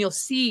 And you'll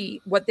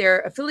see what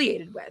they're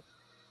affiliated with.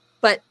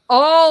 But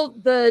all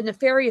the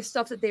nefarious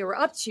stuff that they were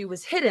up to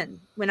was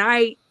hidden when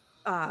I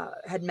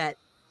had met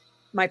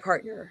my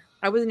partner.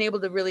 I wasn't able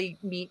to really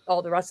meet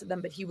all the rest of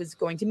them, but he was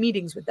going to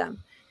meetings with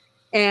them.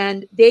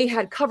 And they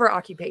had cover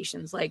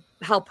occupations, like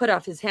Hal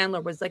Puthoff, his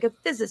handler, was like a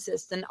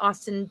physicist in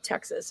Austin,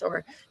 Texas,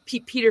 or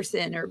Pete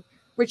Peterson, or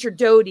Richard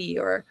Doty,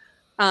 or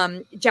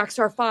Jack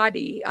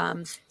Sarfati,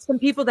 some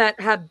people that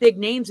have big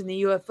names in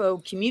the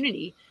UFO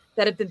community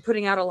that have been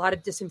putting out a lot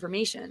of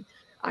disinformation,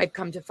 I've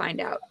come to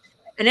find out.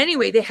 And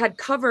anyway, they had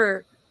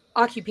cover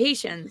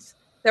occupations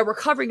that were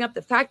covering up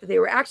the fact that they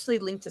were actually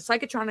linked to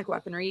psychotronic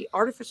weaponry,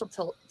 artificial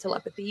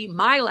telepathy,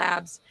 my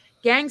labs,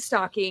 gang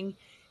stalking,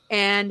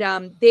 and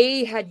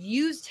they had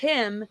used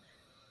him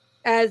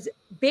as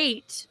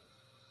bait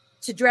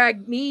to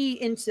drag me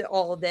into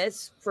all of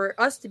this for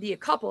us to be a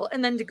couple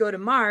and then to go to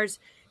Mars,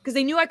 because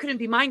they knew I couldn't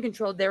be mind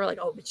controlled. They were like,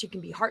 oh, but she can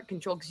be heart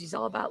controlled because she's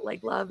all about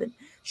like love. And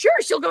sure,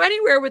 she'll go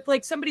anywhere with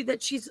like somebody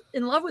that she's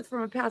in love with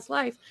from a past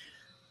life.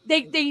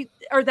 They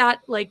are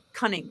that like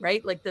cunning,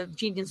 right? Like the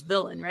genius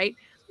villain, right?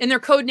 And their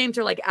code names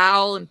are like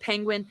Owl and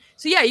Penguin.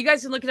 So yeah, you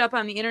guys can look it up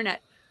on the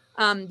internet.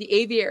 The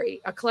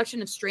Aviary, a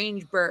collection of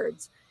strange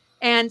birds.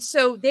 And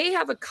so they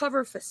have a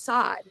cover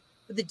facade.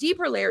 But the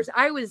deeper layers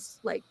I was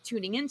like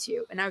tuning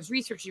into, and I was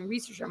researching.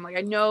 I'm like,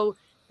 I know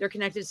they're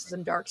connected to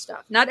some dark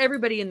stuff. Not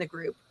everybody in the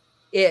group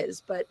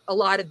is, but a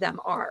lot of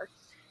them are.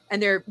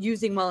 And they're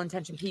using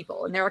well-intentioned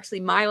people. And they're actually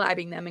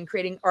MyLabbing them and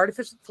creating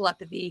artificial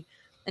telepathy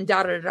and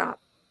da-da-da-da.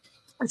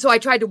 And so I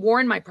tried to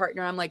warn my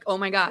partner. I'm like, oh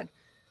my God.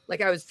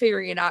 Like I was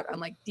figuring it out. I'm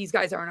like, these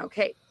guys aren't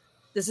okay.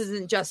 This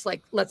isn't just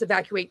like, let's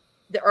evacuate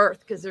the Earth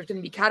because there's going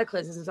to be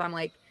cataclysms. So I'm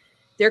like,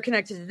 they're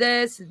connected to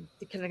this and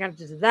they're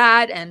connected to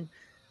that. And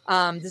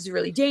this is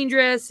really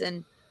dangerous.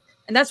 And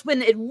that's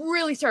when it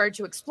really started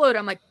to explode.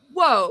 I'm like,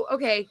 whoa,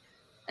 okay.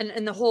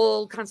 And the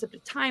whole concept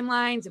of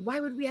timelines and why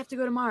would we have to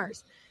go to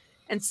Mars?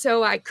 And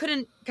so I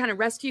couldn't kind of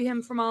rescue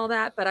him from all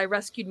that, but I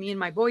rescued me and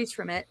my boys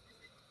from it.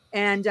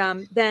 And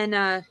then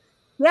that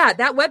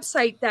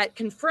website that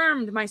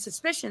confirmed my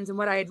suspicions and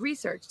what I had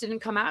researched didn't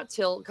come out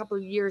till a couple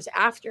of years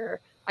after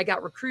I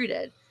got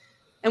recruited.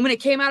 And when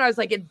it came out, I was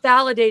like, it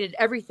validated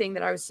everything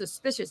that I was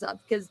suspicious of,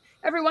 because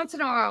every once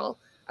in a while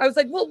I was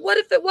like, well, what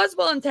if it was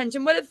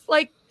well-intentioned? What if,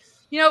 like,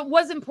 it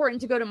was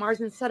important to go to Mars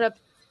and set up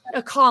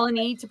a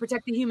colony to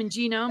protect the human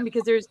genome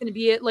because there's going to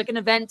be an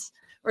event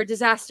or a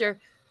disaster.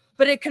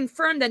 But it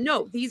confirmed that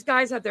no, these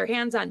guys have their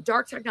hands on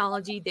dark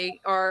technology. They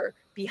are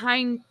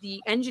behind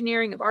the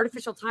engineering of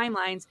artificial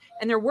timelines,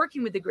 and they're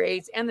working with the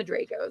Greys and the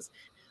Dracos.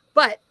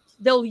 But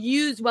they'll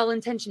use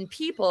well-intentioned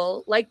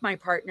people like my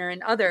partner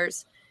and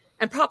others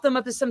and prop them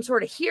up as some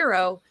sort of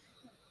hero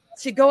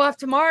to go off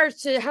to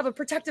Mars to have a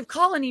protective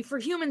colony for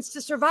humans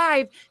to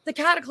survive the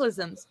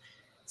cataclysms.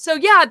 So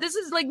yeah, this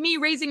is like me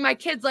raising my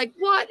kids, like,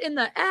 what in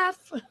the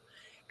F?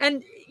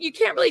 And you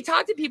can't really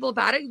talk to people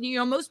about it.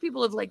 Most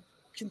people have like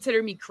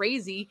considered me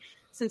crazy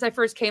since I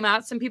first came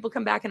out. Some people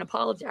come back and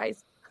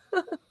apologize.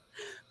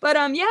 But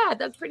yeah,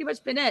 that's pretty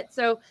much been it.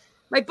 So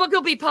my book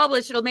will be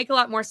published. It'll make a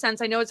lot more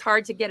sense. I know it's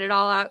hard to get it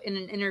all out in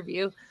an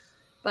interview,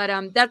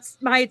 but that's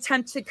my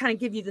attempt to kind of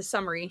give you the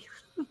summary.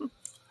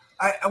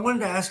 I wanted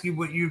to ask you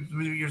what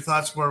your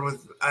thoughts were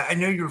with. I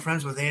know you were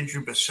friends with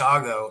Andrew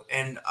Basiago,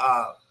 and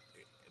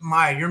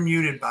Maya, you're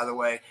muted, by the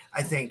way.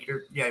 I think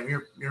you're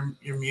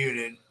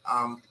muted.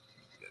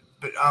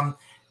 But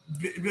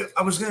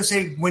I was going to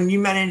say, when you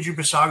met Andrew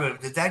Basiago,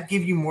 did that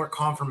give you more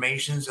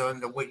confirmations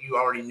on what you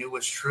already knew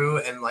was true?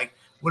 And like,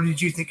 what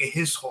did you think of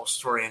his whole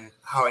story and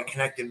how it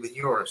connected with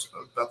yours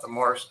about the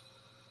Mars?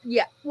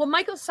 Yeah. Well,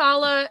 Michael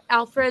Salla,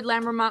 Alfred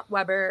Lambermont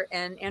Weber,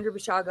 and Andrew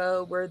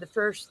Basiago were the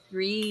first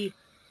three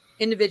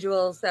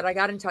individuals that I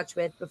got in touch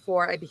with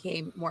before I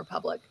became more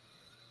public.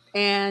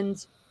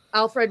 And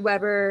Alfred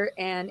Weber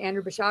and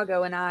Andrew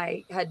Basiago and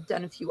I had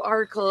done a few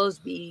articles.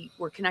 We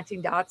were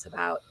connecting dots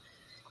about,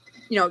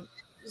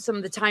 some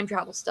of the time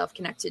travel stuff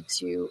connected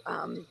to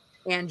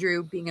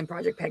Andrew being in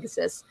Project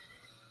Pegasus.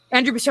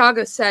 Andrew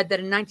Basiago said that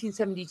in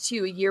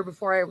 1972, a year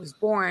before I was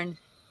born,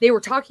 they were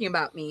talking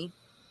about me,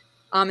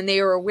 and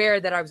they were aware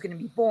that I was going to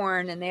be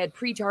born, and they had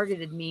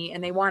pre-targeted me,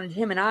 and they wanted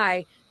him and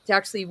I to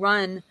actually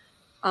run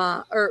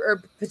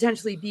or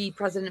potentially be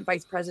president,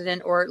 vice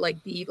president, or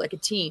like be like a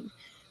team.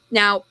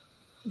 Now,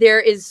 there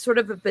is sort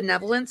of a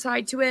benevolent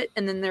side to it,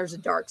 and then there's a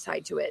dark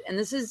side to it. And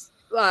this is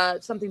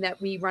something that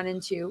we run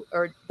into,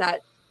 or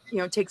that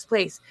takes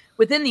place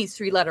within these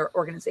three-letter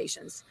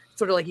organizations.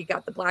 Sort of like you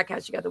got the black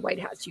hats, you got the white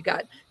hats, you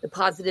got the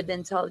positive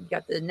intel, you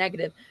got the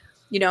negative,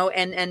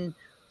 and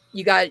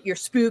you got your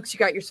spooks, you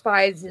got your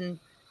spies, and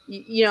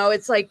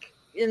it's like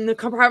in the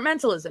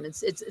compartmentalism.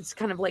 It's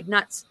kind of like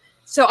nuts.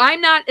 So I'm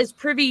not as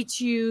privy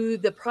to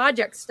the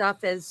project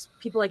stuff as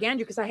people like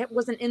Andrew, because I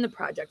wasn't in the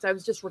project. I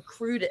was just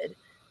recruited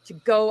to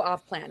go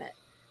off planet,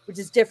 which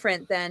is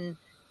different than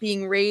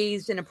being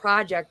raised in a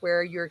project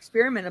where you're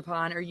experimented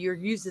upon or you're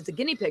used as a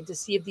guinea pig to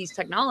see if these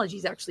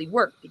technologies actually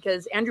work.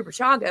 Because Andrew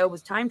Basiago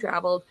was time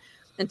traveled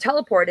and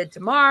teleported to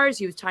Mars.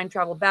 He was time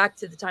traveled back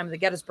to the time of the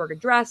Gettysburg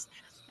Address.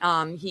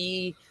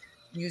 He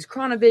used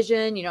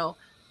chronovision,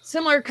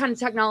 similar kind of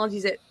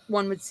technologies that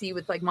one would see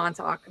with like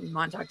Montauk and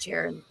Montauk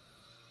Chair.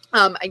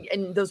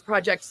 And those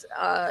projects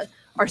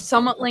are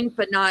somewhat linked,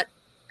 but not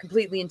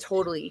completely and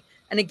totally.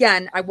 And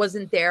again, I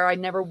wasn't there. I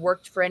never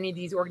worked for any of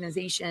these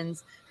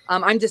organizations.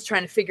 I'm just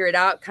trying to figure it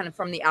out kind of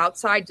from the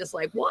outside, just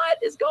like, what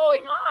is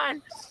going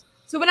on?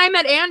 So when I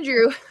met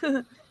Andrew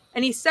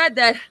and he said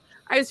that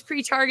I was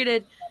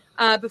pre-targeted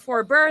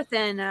before birth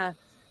and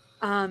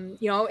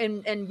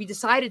we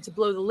decided to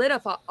blow the lid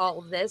off all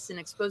of this and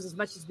expose as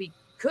much as we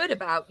could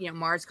about,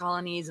 Mars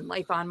colonies and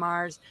life on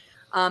Mars.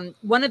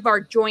 One of our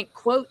joint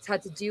quotes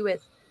had to do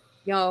with,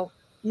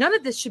 none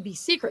of this should be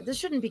secret. This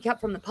shouldn't be kept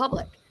from the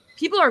public.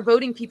 People are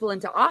voting people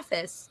into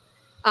office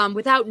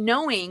without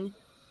knowing,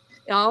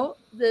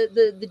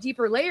 the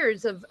deeper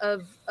layers of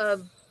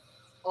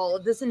all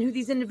of this and who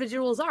these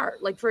individuals are.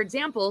 Like, for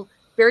example,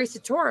 Barry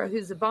Soetoro,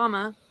 who's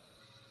Barack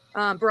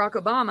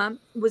Obama,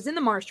 was in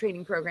the Mars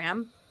training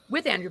program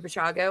with Andrew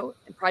Basiago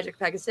and Project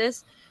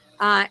Pegasus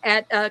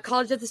at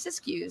College of the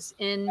Siskiyous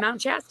in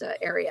Mount Shasta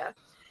area.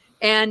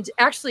 And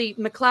actually,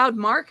 McLeod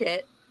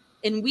Market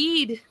in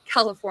Weed,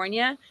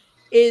 California,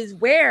 is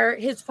where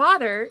his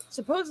father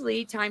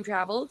supposedly time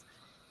traveled.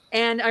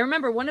 And I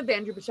remember one of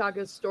Andrew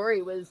Basiago's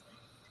story was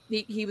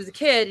he was a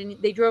kid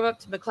and they drove up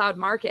to McLeod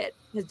Market.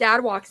 His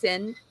dad walks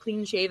in,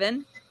 clean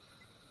shaven,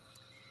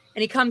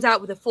 and he comes out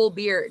with a full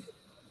beard,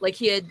 like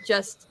he had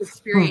just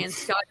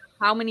experienced God knows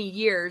how many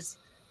years.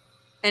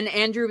 And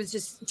Andrew was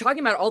just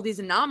talking about all these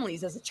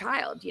anomalies as a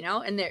child,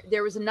 and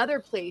there was another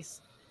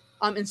place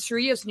in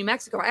Cerrillos, New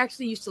Mexico. I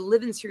actually used to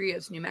live in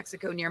Cerrillos, New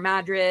Mexico, near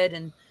Madrid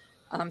and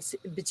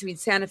between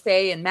Santa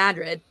Fe and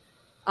Madrid.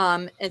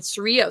 And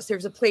Cerrillos, there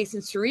was a place in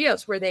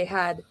Cerrillos where they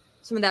had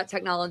some of that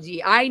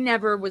technology. I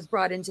never was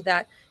brought into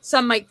that.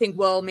 Some might think,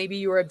 well, maybe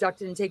you were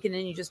abducted and taken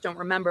and you just don't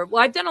remember.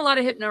 Well, I've done a lot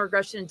of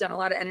hypnoregression and done a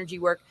lot of energy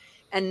work,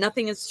 and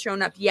nothing has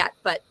shown up yet.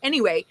 But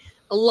anyway,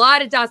 a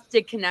lot of dots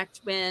did connect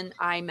when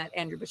I met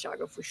Andrew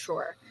Basiago, for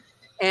sure.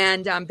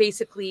 And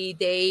basically,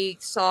 they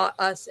saw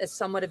us as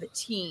somewhat of a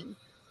team.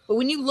 But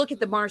when you look at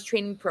the Mars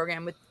training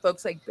program with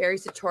folks like Barry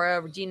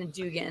Soetoro, Regina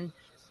Dugan,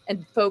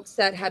 and folks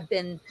that have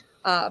been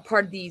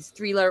part of these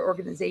three-layer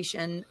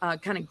organization,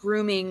 kind of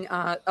grooming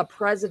a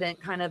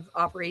president kind of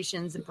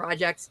operations and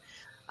projects,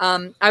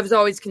 I was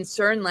always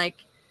concerned,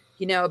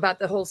 about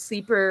the whole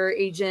sleeper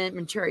agent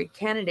Manchurian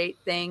candidate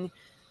thing,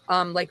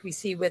 like we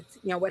see with,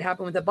 what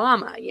happened with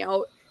Obama.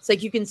 It's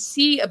like you can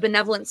see a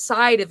benevolent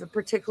side of a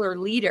particular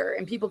leader,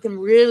 and people can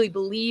really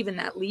believe in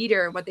that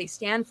leader and what they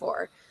stand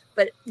for.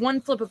 But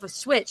one flip of a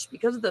switch,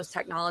 because of those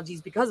technologies,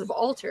 because of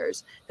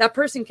alters, that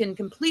person can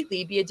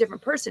completely be a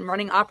different person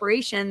running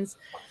operations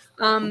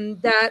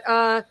that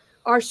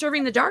are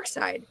serving the dark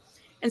side.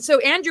 And so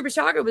Andrew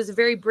Basiago was a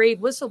very brave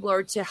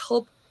whistleblower to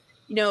help,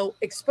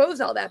 expose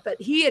all that. But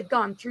he had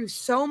gone through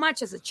so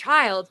much as a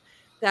child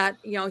that,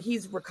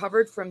 he's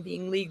recovered from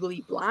being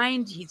legally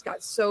blind. He's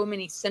got so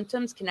many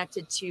symptoms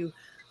connected to,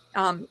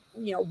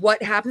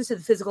 what happens to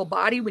the physical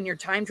body when you're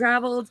time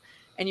traveled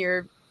and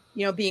you're,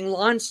 being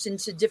launched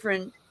into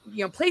different,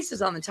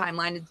 places on the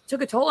timeline. It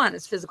took a toll on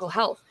his physical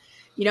health,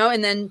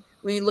 and then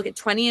when you look at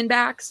 20 and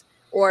backs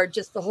or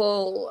just the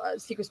whole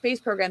secret space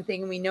program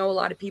thing, and we know a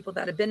lot of people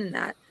that have been in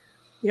that,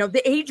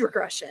 the age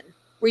regression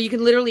where you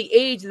can literally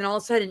age and then all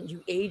of a sudden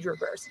you age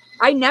reverse.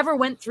 I never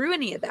went through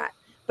any of that,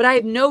 but I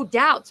have no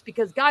doubts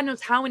because God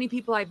knows how many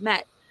people I've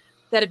met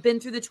that have been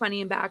through the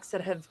 20 and backs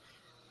that have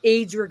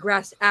age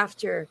regressed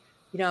after,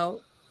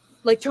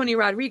 like Tony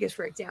Rodriguez,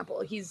 for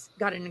example. He's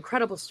got an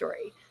incredible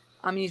story.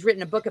 He's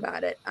written a book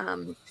about it.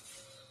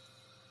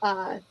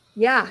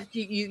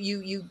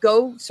 You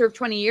go serve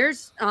 20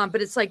 years,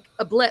 but it's like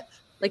a blip,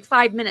 like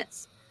 5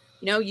 minutes.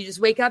 You just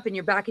wake up and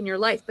you're back in your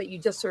life, but you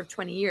just served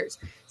 20 years.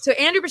 So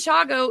Andrew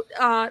Basiago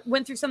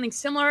went through something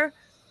similar,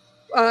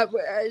 but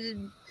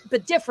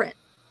different.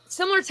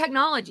 Similar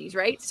technologies,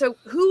 right? So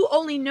who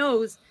only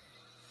knows,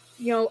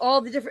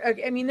 all the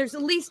different, there's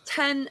at least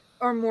 10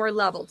 or more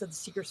levels of the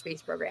secret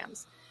space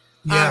programs.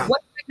 Yeah.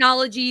 What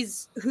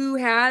technologies, who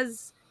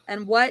has,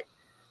 and what,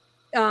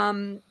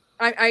 I'm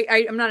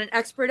not an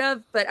expert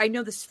of, but I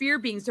know the sphere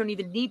beings don't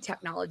even need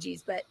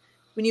technologies. But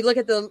when you look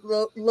at the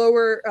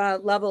lower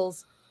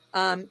levels,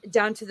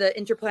 down to the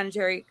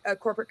interplanetary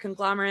corporate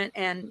conglomerate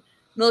and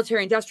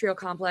military industrial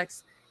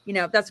complex,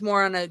 that's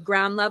more on a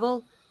ground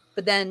level.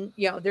 But then,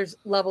 there's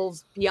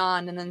levels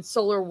beyond, and then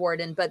Solar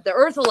Warden. But the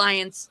Earth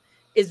Alliance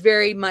is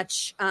very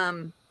much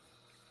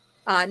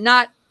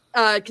not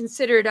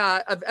considered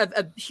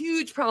a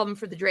huge problem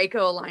for the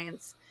Draco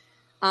Alliance.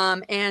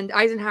 And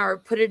Eisenhower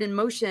put it in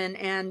motion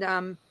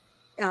and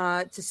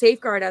to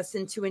safeguard us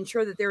and to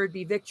ensure that there would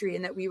be victory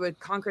and that we would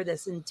conquer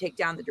this and take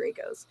down the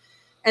Dracos.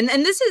 And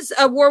this is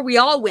a war we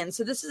all win.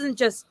 So this isn't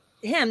just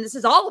him. This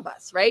is all of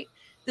us, right?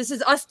 This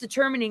is us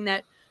determining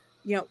that,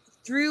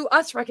 through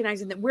us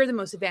recognizing that we're the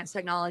most advanced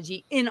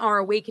technology in our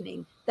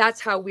awakening,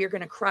 that's how we're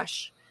going to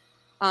crush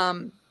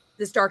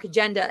this dark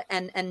agenda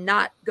and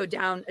not go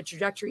down a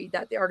trajectory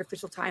that the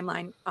artificial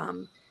timeline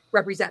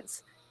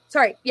represents.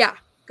 Sorry. Yeah,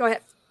 go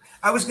ahead.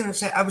 I was going to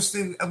say, I was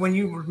thinking, when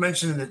you were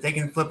mentioning that they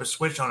can flip a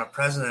switch on a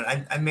president,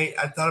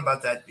 I thought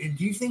about that.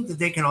 Do you think that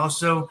they can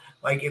also,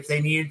 like, if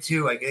they needed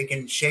to, like, they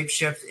can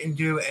shapeshift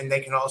into, and they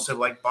can also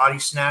like body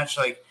snatch,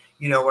 like,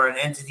 where an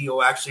entity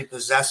will actually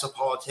possess a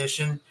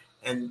politician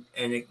and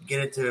get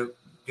it to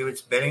do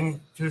its bidding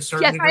to a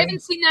certain degree? I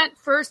haven't seen that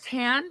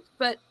firsthand,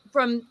 but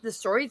from the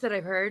stories that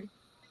I've heard,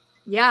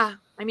 yeah.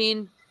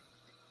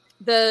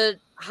 The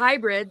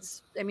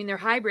hybrids, they're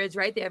hybrids,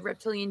 right? They have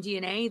reptilian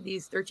DNA,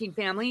 these 13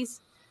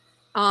 families.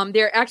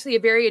 They're actually a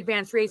very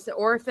advanced race, the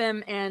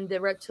Orifim and the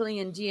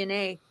reptilian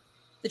DNA.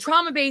 The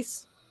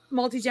trauma-based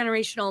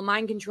multi-generational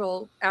mind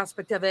control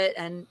aspect of it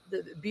and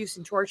the abuse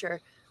and torture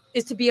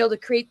is to be able to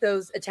create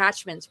those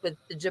attachments with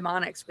the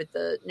demonics, with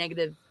the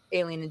negative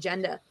alien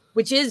agenda,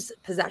 which is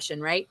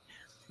possession, right?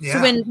 Yeah.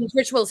 So when these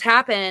rituals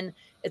happen,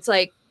 it's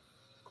like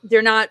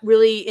they're not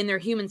really in their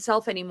human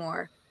self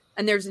anymore.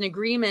 And there's an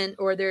agreement,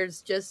 or they're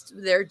just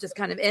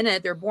kind of in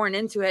it. They're born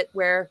into it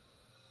where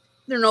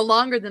they're no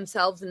longer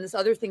themselves and this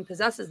other thing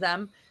possesses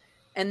them,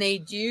 and they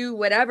do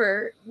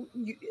whatever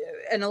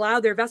and allow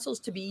their vessels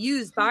to be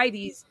used by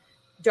these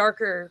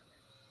darker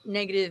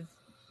negative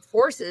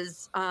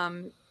forces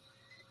and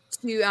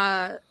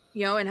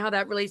how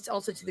that relates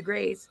also to the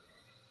Greys,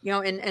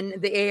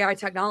 and the AI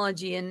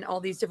technology and all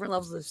these different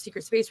levels of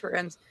secret space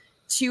programs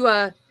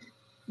to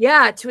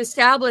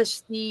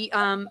establish the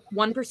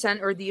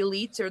 1% or the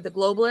elites or the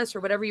globalists or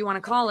whatever you want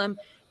to call them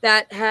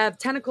that have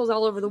tentacles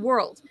all over the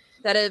world,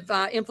 that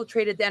have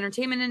infiltrated the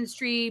entertainment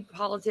industry,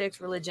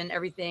 politics, religion,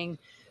 everything,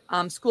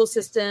 school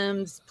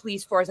systems,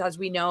 police force. As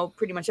we know,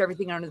 pretty much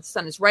everything under the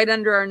sun is right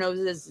under our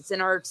noses. It's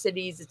in our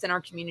cities. It's in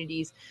our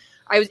communities.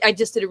 I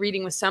just did a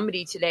reading with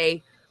somebody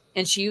today,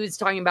 and she was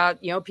talking about,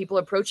 people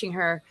approaching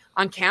her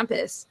on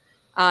campus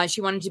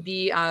She wanted to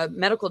be a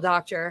medical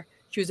doctor.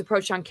 She was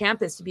approached on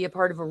campus to be a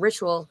part of a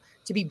ritual,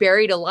 to be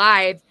buried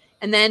alive.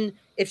 And then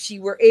if she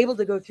were able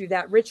to go through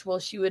that ritual,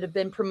 she would have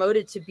been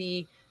promoted to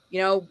be,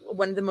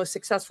 one of the most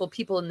successful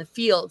people in the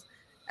field.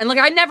 And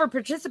I never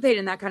participated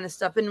in that kind of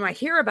stuff. And when I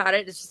hear about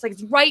it, it's just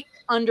it's right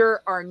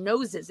under our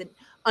noses and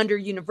under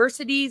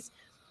universities,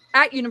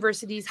 at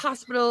universities,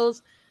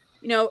 hospitals,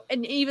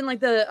 and even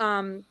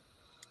the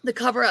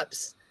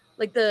cover-ups,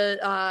 like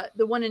the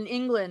one in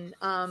England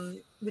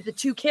with the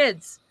 2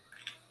 kids.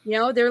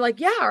 They're like,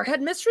 yeah, our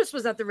headmistress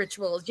was at the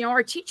rituals.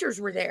 Our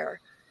teachers were there.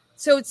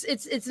 So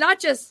it's not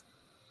just,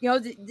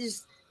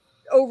 just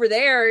over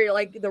there,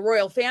 like the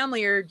royal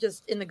family or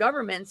just in the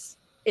governments.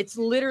 It's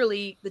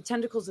literally the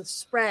tentacles have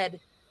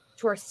spread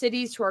to our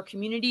cities, to our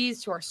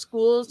communities, to our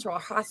schools, to our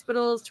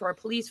hospitals, to our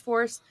police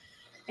force.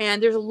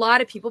 And there's a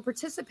lot of people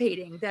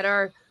participating that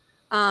are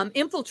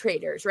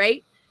infiltrators,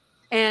 right?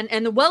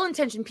 And the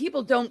well-intentioned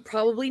people don't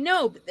probably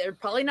know, but they're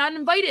probably not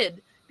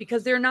invited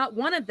because they're not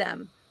one of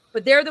them.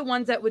 But they're the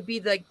ones that would be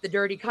the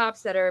dirty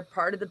cops that are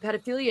part of the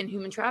pedophilia and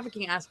human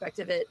trafficking aspect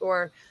of it,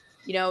 or,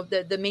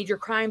 the major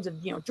crimes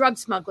of, drug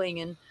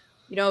smuggling and,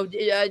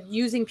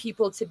 using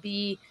people to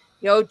be,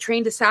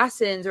 trained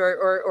assassins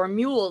or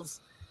mules.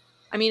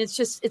 I mean,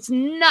 it's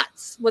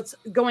nuts what's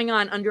going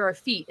on under our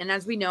feet. And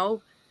as we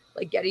know,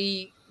 like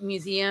Getty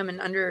Museum and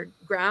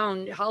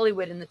underground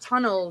Hollywood and the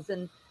tunnels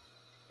and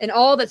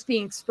all that's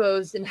being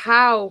exposed, and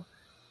how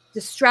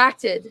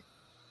distracted,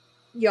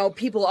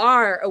 people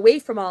are away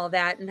from all of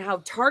that, and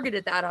how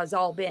targeted that has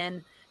all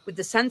been with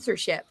the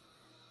censorship,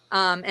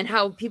 and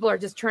how people are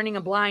just turning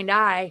a blind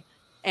eye.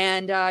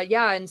 And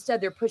instead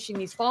they're pushing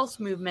these false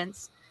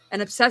movements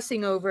and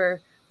obsessing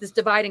over this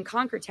divide and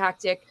conquer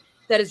tactic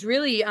that is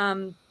really,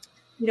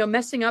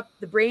 messing up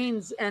the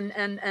brains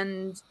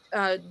and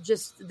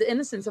just the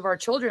innocence of our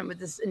children with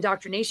this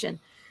indoctrination.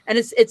 And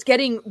it's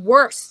getting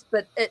worse,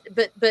 but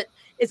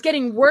it's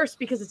getting worse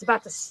because it's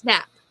about to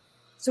snap.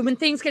 So when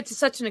things get to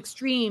such an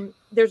extreme,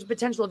 there's a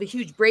potential of a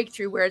huge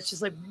breakthrough where it's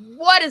just like,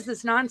 what is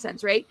this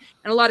nonsense, right?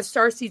 And a lot of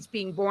starseeds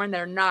being born that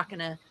are not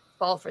going to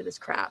fall for this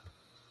crap.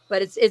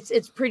 But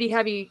it's pretty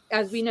heavy,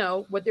 as we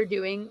know, what they're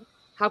doing,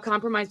 how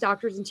compromised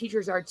doctors and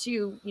teachers are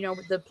too,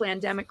 with the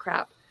pandemic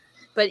crap.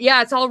 But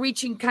yeah, it's all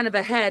reaching kind of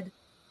ahead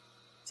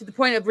to the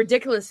point of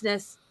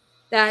ridiculousness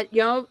that,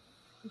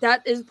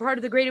 that is part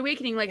of the Great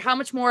Awakening. Like, how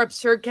much more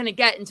absurd can it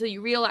get until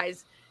you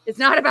realize it's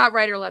not about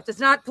right or left. It's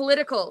not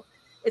political.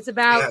 It's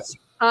about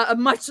a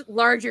much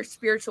larger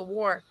spiritual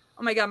war.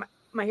 Oh my God,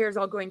 my hair is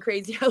all going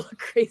crazy. I look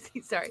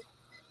crazy. Sorry.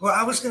 Well,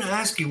 I was going to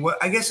ask you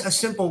what, I guess a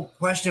simple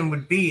question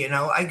would be,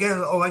 I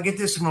get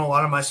this from a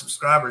lot of my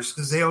subscribers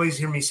because they always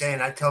hear me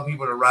saying, I tell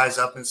people to rise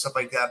up and stuff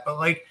like that. But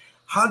like,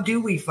 how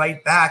do we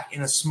fight back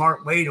in a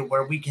smart way to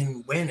where we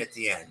can win at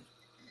the end?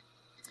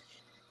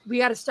 We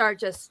got to start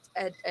just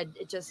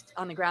just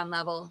on the ground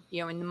level,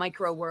 in the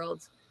micro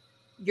world,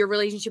 your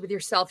relationship with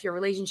yourself, your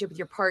relationship with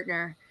your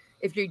partner.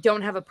 If you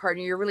don't have a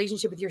partner, your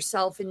relationship with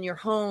yourself and your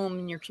home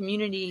and your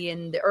community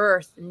and the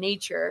earth and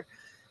nature.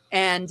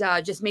 And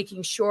just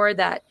making sure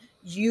that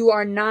you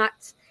are not,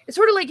 it's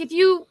sort of like if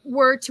you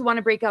were to want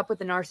to break up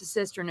with a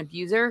narcissist or an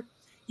abuser,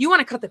 you want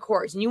to cut the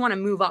cords and you want to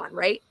move on,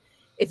 right?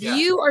 If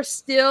you are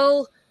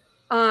still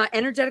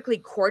energetically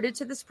corded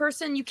to this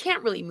person, you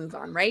can't really move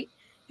on, right?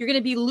 You're going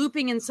to be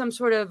looping in some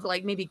sort of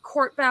like maybe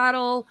court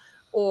battle,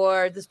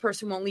 or this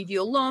person won't leave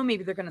you alone.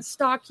 Maybe they're going to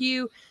stalk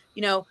you,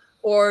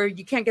 or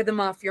you can't get them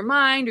off your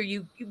mind, or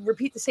you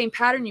repeat the same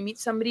pattern. You meet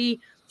somebody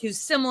who's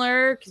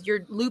similar because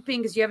you're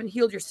looping because you haven't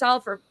healed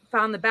yourself or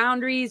found the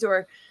boundaries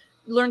or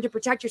learn to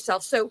protect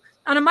yourself. So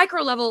on a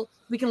micro level,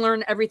 we can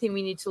learn everything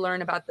we need to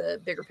learn about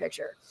the bigger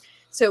picture.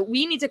 So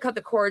we need to cut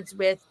the cords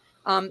with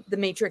the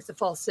matrix, the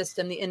false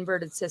system, the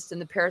inverted system,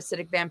 the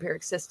parasitic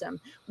vampiric system.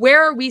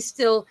 Where are we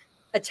still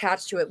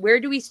attached to it? Where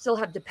do we still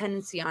have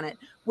dependency on it?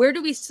 Where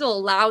do we still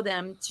allow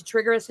them to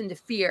trigger us into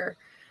fear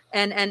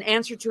and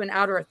answer to an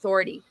outer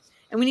authority?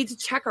 And we need to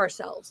check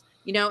ourselves,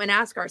 and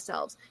ask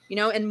ourselves,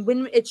 and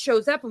when it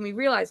shows up and we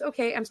realize,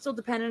 okay, I'm still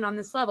dependent on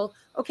this level.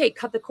 Okay,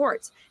 cut the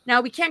cords.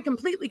 Now we can't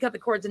completely cut the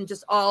cords and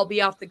just all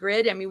be off the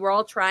grid. I mean, we're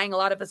all trying. A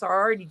lot of us are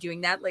already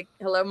doing that. Like,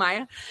 hello,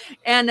 Maya.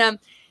 And,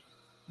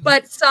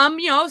 but some,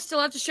 still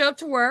have to show up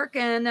to work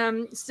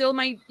and still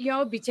might,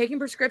 be taking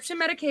prescription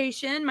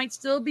medication, might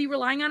still be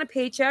relying on a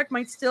paycheck,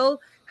 might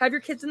still have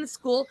your kids in the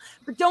school,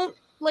 but don't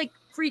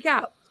freak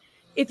out.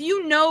 If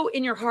you know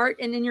in your heart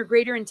and in your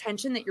greater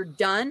intention that you're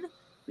done,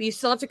 but you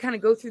still have to kind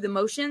of go through the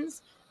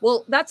motions,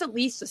 well, that's at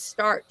least a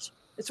start.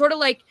 It's sort of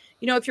like,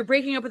 if you're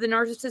breaking up with a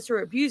narcissist or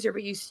abuser,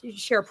 but you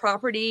share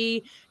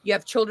property, you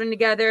have children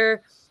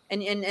together,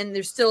 and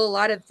there's still a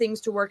lot of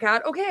things to work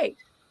out. Okay,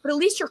 but at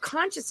least your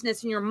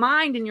consciousness and your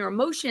mind and your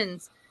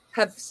emotions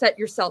have set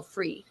yourself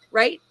free,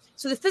 right?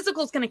 So the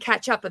physical is going to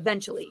catch up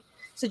eventually.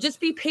 So just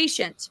be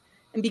patient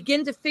and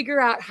begin to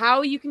figure out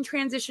how you can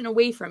transition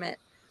away from it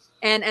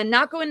and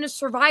not go into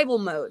survival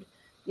mode,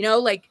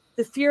 like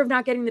the fear of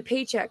not getting the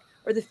paycheck,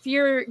 or the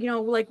fear,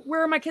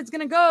 where are my kids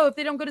going to go if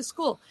they don't go to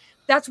school?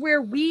 That's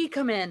where we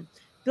come in,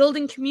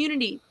 building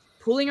community,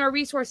 pooling our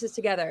resources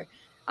together,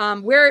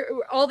 where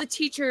all the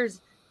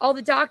teachers, all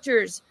the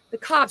doctors, the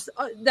cops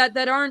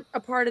that aren't a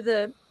part of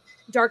the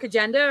dark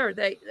agenda, or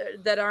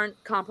that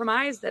aren't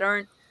compromised, that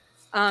aren't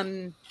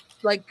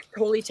like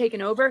totally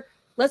taken over.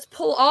 Let's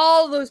pull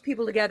all those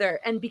people together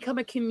and become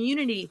a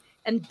community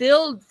and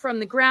build from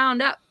the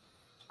ground up.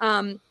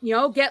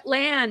 Get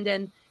land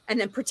and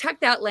then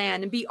protect that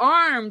land and be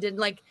armed and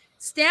like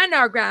stand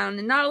our ground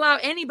and not allow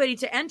anybody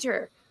to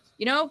enter.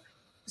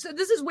 So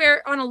this is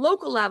where, on a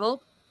local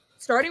level,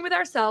 starting with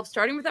ourselves,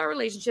 starting with our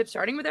relationships,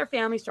 starting with our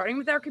family, starting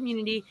with our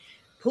community,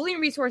 pulling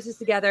resources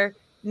together,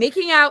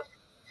 making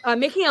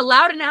a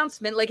loud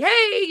announcement like,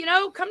 hey,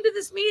 come to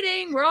this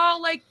meeting. We're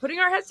all like putting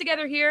our heads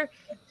together here.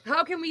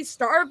 How can we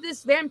starve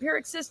this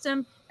vampiric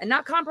system and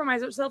not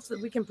compromise ourselves so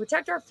that we can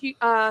protect our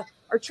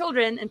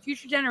children and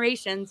future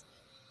generations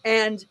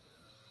and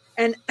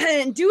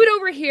do it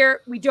over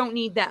here? We don't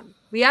need them.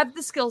 We have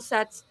the skill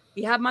sets.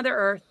 We have Mother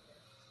Earth,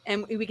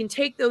 and we can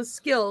take those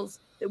skills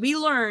that we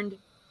learned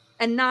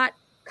and not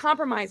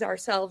compromise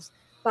ourselves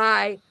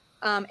by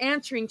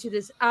answering to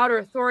this outer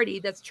authority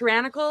that's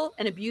tyrannical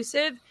and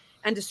abusive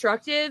and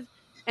destructive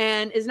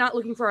and is not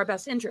looking for our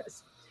best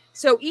interests.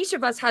 So each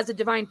of us has a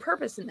divine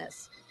purpose in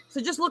this. So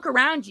just look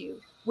around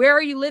you. Where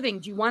are you living?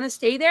 Do you want to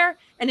stay there?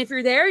 And if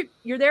you're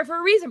there for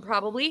a reason,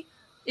 probably.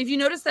 If you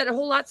notice that a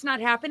whole lot's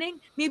not happening,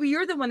 maybe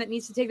you're the one that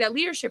needs to take that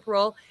leadership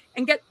role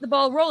and get the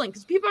ball rolling,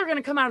 because people are going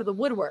to come out of the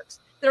woodworks.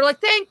 They're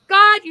like, thank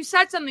God you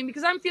said something,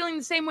 because I'm feeling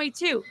the same way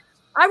too.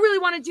 I really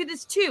want to do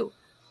this too.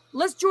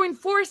 Let's join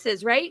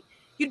forces, right?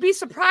 You'd be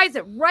surprised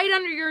that right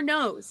under your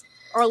nose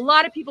are a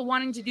lot of people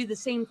wanting to do the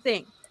same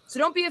thing. So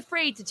don't be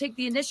afraid to take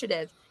the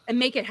initiative and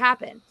make it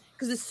happen.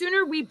 Because the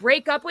sooner we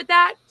break up with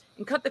that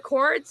and cut the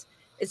cords,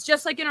 it's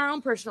just like in our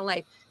own personal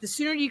life. The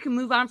sooner you can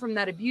move on from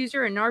that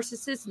abuser and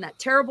narcissist and that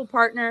terrible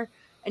partner,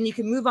 and you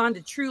can move on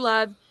to true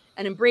love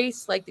and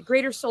embrace like the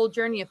greater soul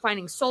journey of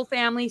finding soul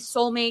family,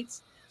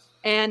 soulmates,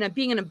 and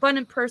being an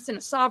abundant person,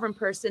 a sovereign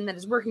person that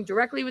is working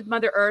directly with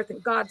Mother Earth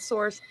and God's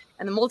source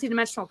and the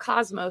multidimensional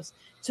cosmos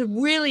to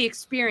really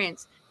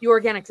experience the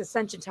organic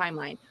ascension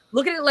timeline.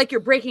 Look at it like you're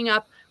breaking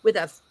up with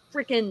a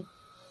freaking,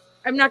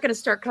 I'm not going to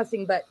start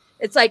cussing, but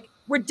it's like,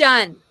 we're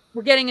done.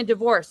 We're getting a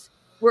divorce.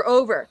 We're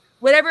over.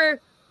 Whatever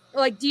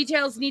like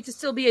details need to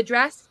still be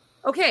addressed,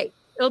 okay,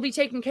 it'll be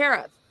taken care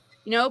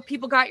of.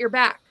 People got your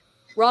back.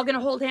 We're all going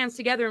to hold hands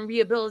together and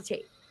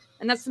rehabilitate.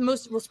 And that's the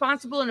most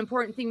responsible and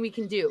important thing we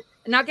can do.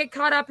 And not get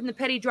caught up in the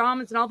petty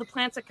dramas and all the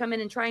plants that come in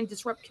and try and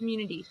disrupt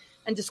community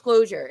and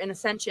disclosure and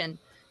ascension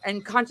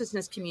and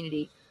consciousness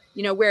community,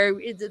 where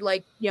it's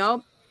like,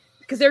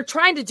 because they're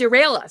trying to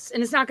derail us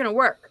and it's not going to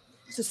work.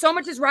 So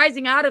much is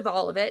rising out of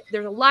all of it.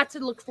 There's a lot to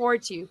look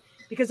forward to,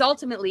 because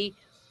ultimately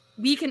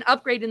we can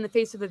upgrade in the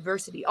face of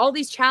adversity. All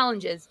these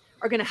challenges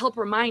are going to help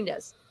remind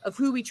us of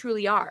who we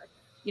truly are.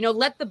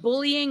 Let the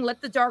bullying,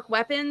 let the dark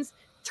weapons,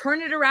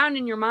 turn it around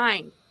in your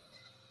mind.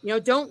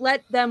 Don't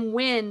let them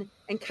win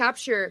and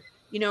capture,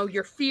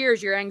 your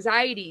fears, your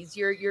anxieties,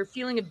 your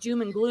feeling of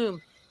doom and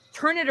gloom.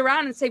 Turn it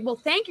around and say, well,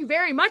 thank you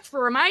very much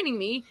for reminding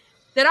me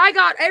that I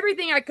got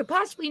everything I could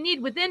possibly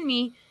need within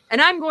me.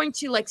 And I'm going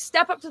to like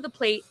step up to the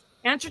plate,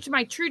 answer to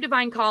my true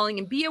divine calling,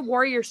 and be a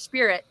warrior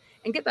spirit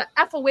and get the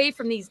F away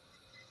from these,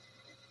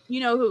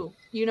 who,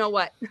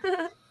 what.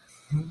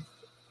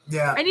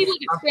 Yeah. I need like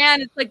a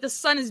fan. It's like the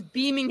sun is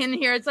beaming in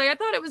here. It's like, I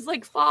thought it was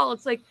like fall.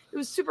 It's like, it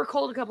was super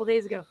cold a couple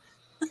days ago.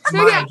 So,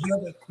 Maya,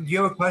 do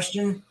you have a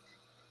question?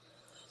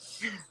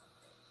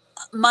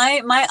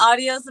 My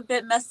audio is a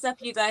bit messed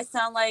up. You guys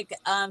sound like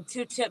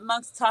two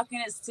chipmunks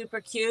talking. It's super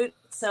cute.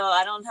 So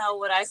I don't know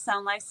what I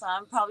sound like. So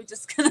I'm probably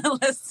just going to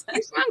listen.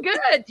 You sound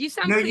good. You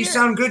sound clear. You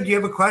sound good. Do you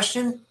have a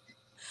question?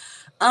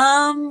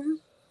 So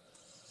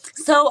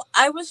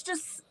I was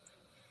just,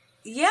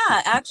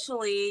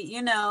 actually,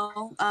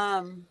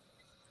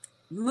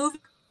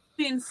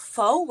 moving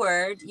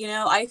forward,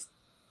 I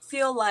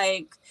feel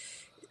like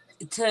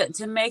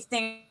to make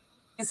things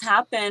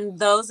happen,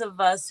 those of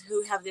us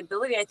who have the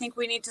ability, I think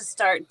we need to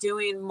start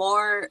doing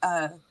more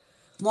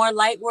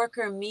light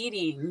worker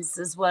meetings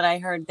is what I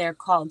heard they're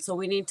called. So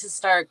we need to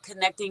start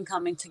connecting,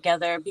 coming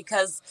together,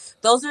 because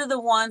those are the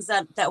ones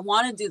that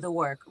want to do the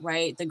work,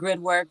 right? The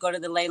grid work, go to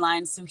the ley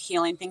lines, some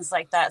healing, things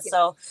like that. Yeah.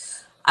 So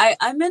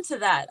I'm into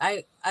that.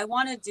 I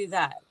want to do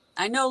that.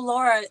 I know,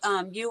 Laura,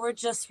 you were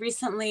just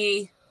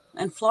recently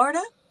in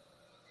Florida.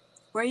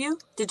 Were you?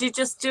 Did you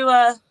just do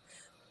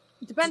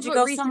Depends. Did you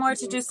go somewhere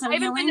to do some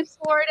healing? I haven't been to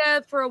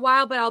Florida for a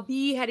while, but I'll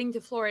be heading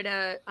to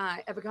Florida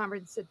at a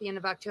conference at the end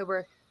of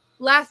October.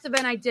 Last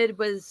event I did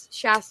was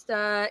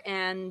Shasta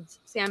and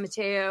San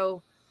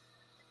Mateo.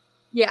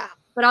 Yeah,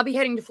 but I'll be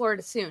heading to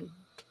Florida soon.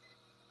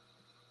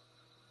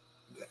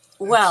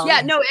 Well,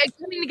 yeah, no,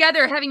 coming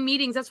together, having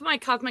meetings. That's what my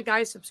Cosmic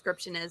Guys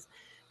subscription is.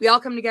 We all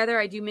come together.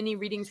 I do mini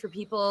readings for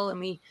people, and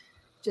we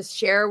just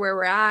share where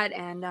we're at,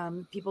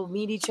 and people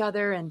meet each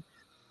other.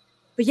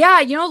 But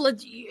yeah,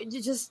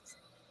 just.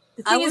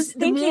 I was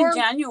thinking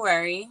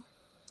January,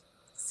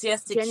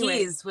 Siesta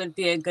Keys would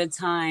be a good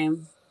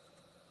time.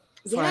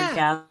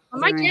 Yeah, well,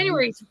 my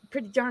January is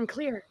pretty darn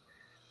clear.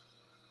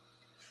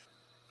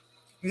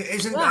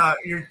 Isn't Yeah.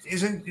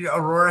 isn't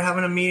Aurora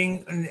having a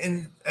meeting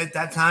in at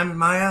that time,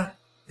 Maya?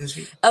 Is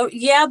she? Oh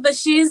yeah, but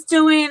she's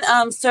doing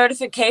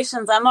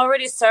certifications. I'm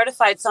already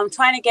certified, so I'm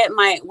trying to get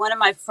my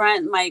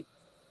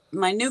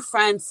new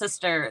friend's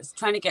sister is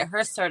trying to get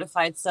her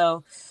certified.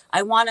 So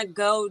I want to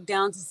go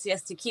down to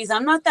Siesta Keys.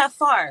 I'm not that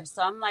far,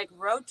 so I'm like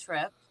road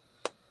trip.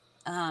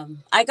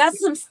 I got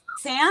some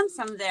sand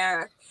from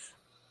there.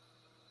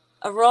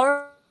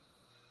 Aurora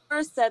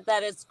said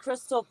that it's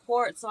crystal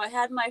quartz, so I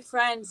had my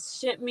friends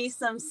ship me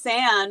some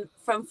sand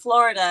from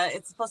Florida.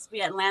 It's supposed to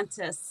be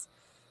Atlantis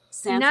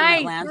sand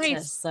from Atlantis.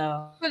 Nice.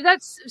 So But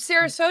that's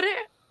Sarasota,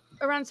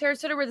 around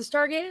Sarasota where the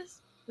Stargate is.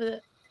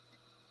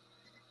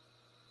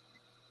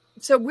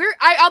 So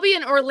I'll be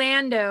in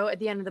Orlando at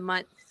the end of the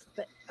month.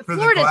 But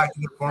Florida's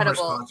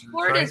incredible.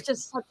 Florida is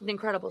just such an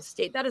incredible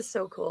state. That is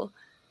so cool.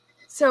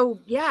 So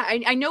yeah,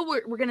 I know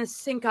we're gonna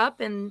sync up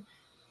and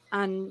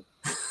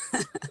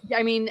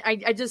I mean,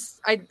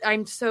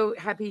 I'm so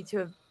happy to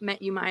have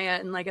met you, Maya,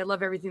 and like I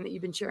love everything that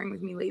you've been sharing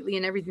with me lately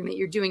and everything that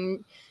you're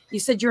doing. You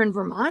said you're in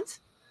Vermont?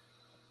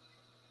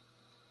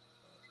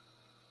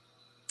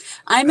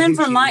 I'm in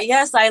Vermont.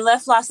 Yes, I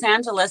left Los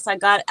Angeles. I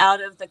got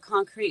out of the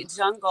concrete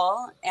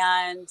jungle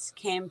and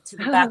came to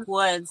the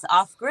backwoods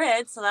off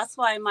grid. So that's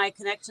why my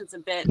connection's a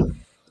bit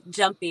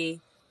jumpy.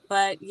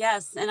 But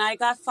yes, and I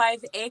got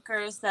 5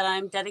 acres that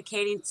I'm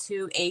dedicating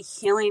to a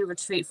healing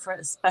retreat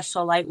for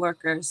special light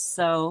workers.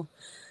 So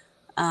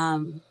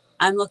I'm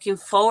looking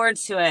forward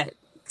to it,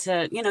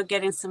 to,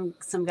 getting some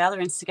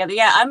gatherings together.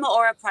 Yeah, I'm an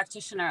aura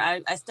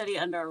practitioner. I study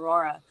under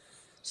Aurora.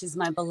 She's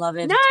my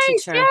beloved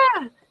teacher.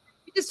 Yeah.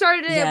 You just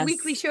started a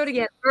weekly show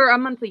together, or a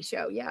monthly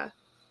show. Yeah.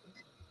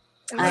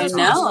 I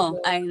know.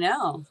 I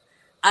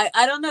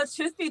don't know.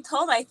 Truth be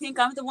told, I think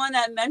I'm the one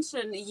that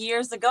mentioned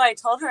years ago. I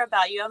told her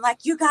about you. I'm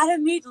like, you got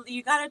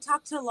to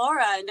talk to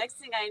Laura. And next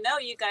thing I know,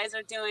 you guys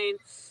are doing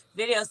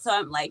videos. So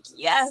I'm like,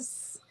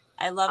 yes,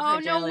 I love her. Oh,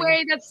 no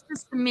way. That's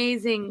just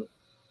amazing.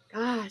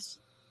 Gosh.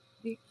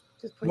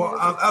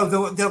 Well,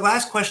 the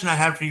last question I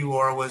had for you,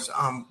 Laura, was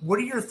what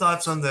are your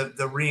thoughts on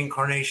the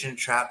reincarnation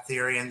trap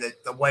theory and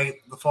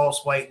the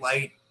false white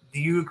light? Do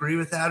you agree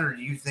with that, or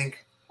do you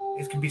think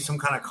it can be some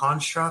kind of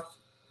construct?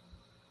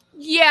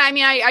 Yeah, I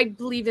mean, I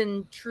believe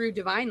in true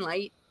divine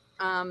light.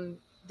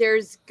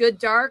 There's good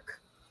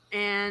dark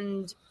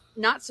and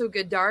not so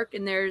good dark,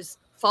 and there's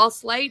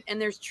false light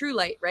and there's true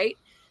light, right?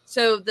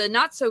 So the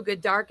not so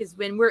good dark is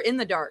when we're in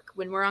the dark,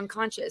 when we're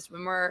unconscious,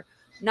 when we're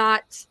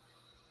not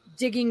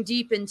digging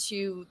deep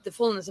into the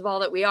fullness of all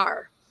that we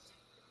are.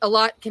 A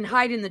lot can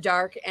hide in the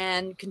dark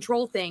and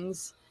control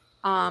things.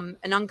 An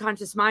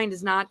unconscious mind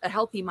is not a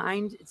healthy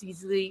mind. It's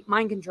easily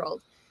mind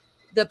controlled.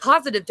 The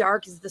positive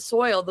dark is the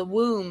soil, the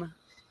womb,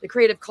 the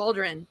creative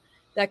cauldron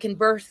that can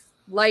birth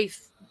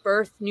life,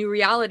 birth new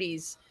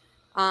realities,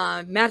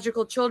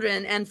 magical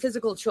children and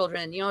physical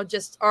children,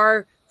 just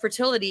our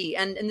fertility.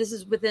 And this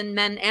is within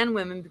men and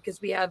women,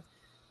 because we have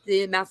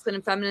the masculine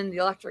and feminine, the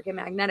electric and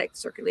magnetic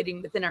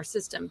circulating within our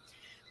system.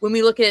 When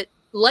we look at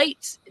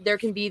light, there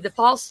can be the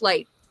false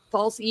light,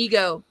 false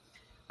ego,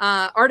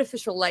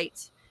 artificial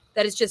light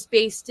that is just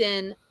based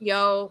in,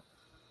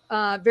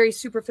 very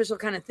superficial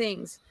kind of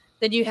things.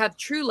 Then you have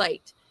true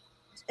light.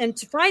 And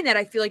to find that,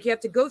 I feel like you have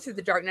to go through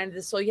the dark night of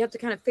the soul. You have to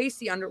kind of face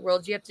the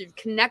underworld. You have to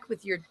connect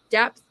with your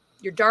depth,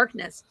 your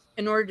darkness,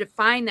 in order to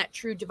find that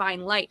true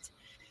divine light.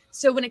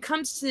 So when it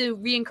comes to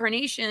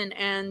reincarnation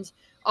and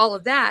all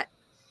of that,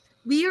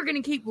 we are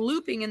going to keep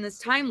looping in this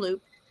time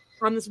loop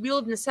on this wheel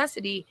of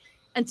necessity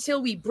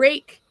until we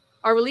break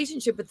our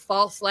relationship with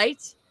false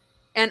light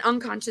and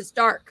unconscious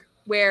dark,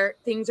 where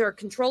things are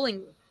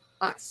controlling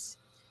us.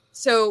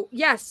 So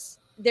yes,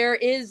 there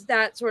is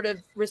that sort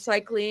of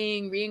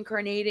recycling,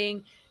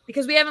 reincarnating,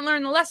 because we haven't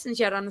learned the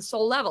lessons yet on the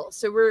soul level.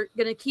 So we're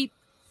going to keep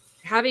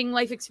having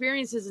life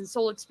experiences and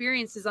soul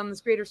experiences on this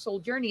greater soul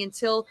journey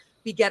until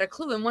we get a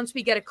clue. And once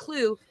we get a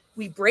clue,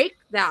 we break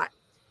that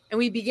and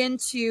we begin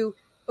to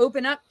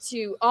open up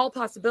to all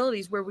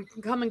possibilities, where we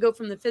can come and go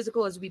from the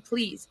physical as we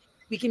please.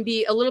 We can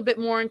be a little bit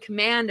more in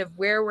command of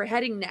where we're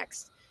heading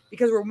next,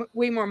 because we're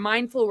way more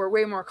mindful, we're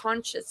way more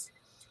conscious,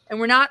 and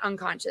we're not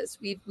unconscious.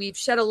 We've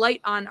shed a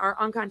light on our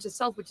unconscious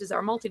self, which is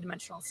our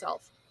multidimensional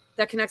self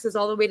that connects us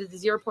all the way to the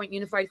 0-point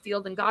unified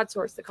field and God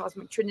source, the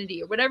cosmic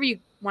trinity, or whatever you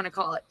want to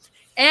call it.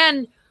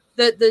 And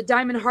the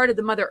diamond heart of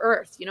the Mother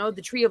Earth,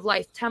 the tree of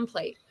life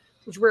template,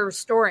 which we're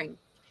restoring.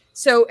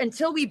 So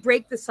until we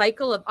break the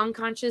cycle of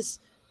unconscious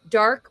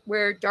dark,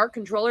 where dark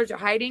controllers are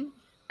hiding,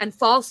 and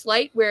false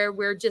light, where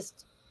we're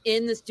just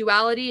in this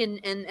duality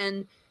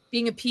and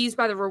being appeased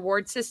by the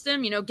reward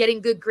system, getting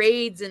good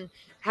grades and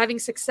having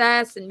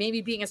success and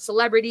maybe being a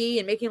celebrity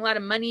and making a lot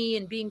of money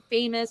and being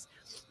famous,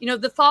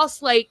 the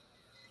false light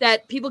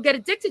that people get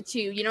addicted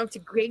to, to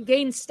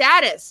gain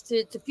status,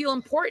 to feel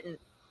important.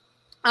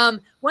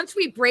 Once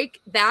we break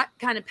that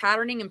kind of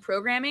patterning and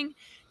programming,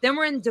 then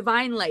we're in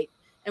divine light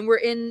and we're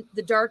in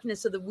the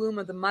darkness of the womb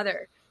of the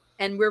mother,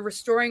 and we're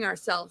restoring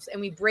ourselves, and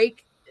we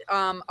break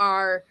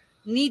our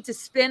need to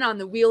spin on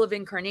the wheel of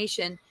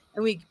incarnation,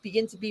 and we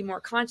begin to be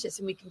more conscious,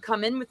 and we can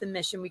come in with a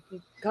mission. We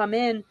can come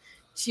in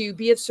to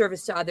be of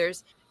service to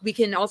others. We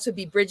can also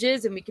be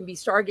bridges, and we can be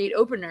Stargate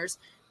openers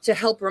to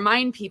help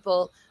remind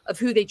people of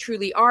who they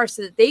truly are,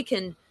 so that they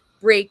can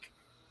break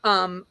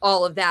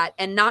all of that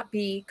and not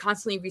be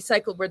constantly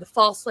recycled, where the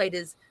false light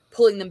is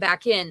pulling them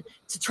back in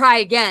to try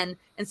again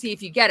and see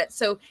if you get it.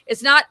 So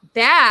it's not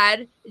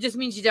bad. It just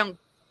means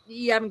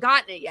you haven't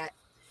gotten it yet.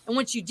 And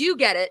once you do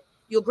get it,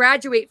 you'll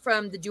graduate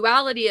from the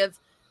duality of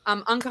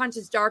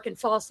unconscious dark and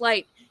false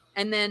light.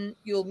 And then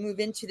you'll move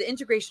into the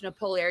integration of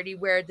polarity,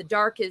 where the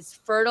dark is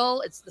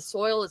fertile. It's the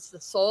soil, it's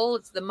the soul,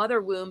 it's the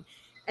mother womb,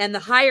 and the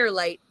higher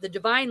light, the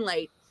divine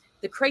light,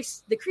 the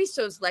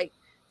Christos light,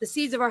 the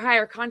seeds of our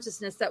higher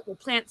consciousness that will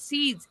plant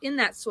seeds in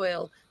that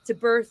soil to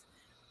birth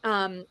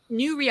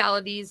new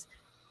realities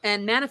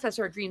and manifest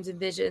our dreams and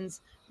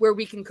visions, where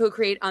we can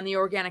co-create on the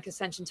organic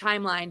ascension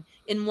timeline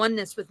in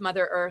oneness with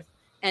Mother Earth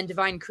and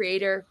divine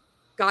creator,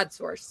 God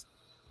source.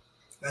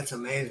 That's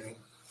amazing.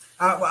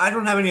 Well, I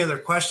don't have any other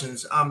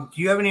questions.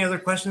 Do you have any other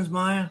questions,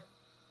 Maya?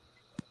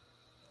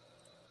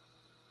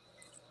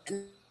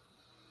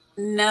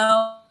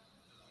 No.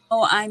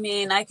 Oh, I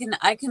mean, I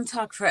can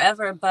talk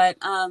forever, but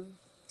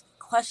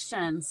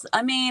questions.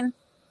 I mean,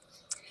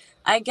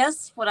 I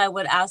guess what I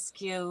would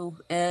ask you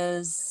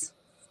is,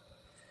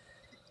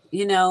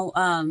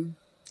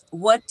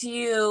 what do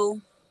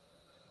you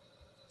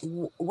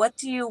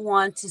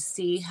want to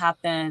see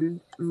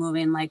happen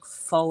moving like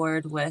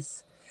forward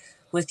with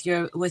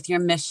your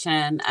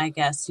mission? I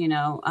guess,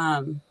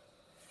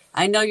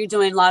 I know you're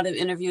doing a lot of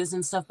interviews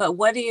and stuff, but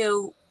what do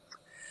you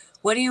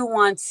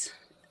want,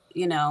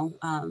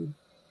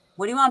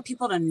 what do you want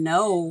people to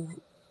know,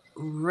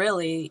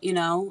 really?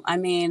 I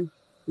mean,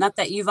 not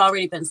that you've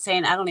already been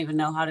saying, I don't even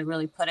know how to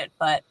really put it,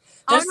 but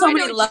there's so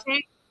many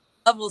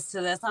levels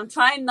to this. I'm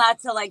trying not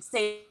to like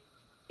say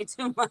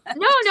too much.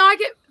 No, I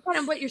get kind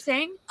of what you're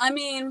saying. I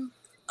mean,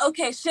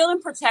 okay, shield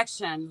and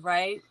protection,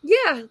 right?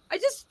 Yeah,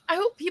 I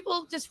hope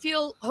people just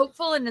feel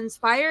hopeful and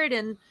inspired,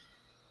 and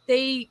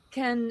they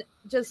can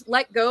just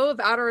let go of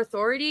outer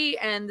authority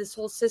and this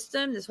whole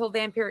system, this whole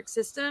vampiric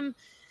system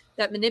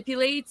that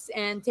manipulates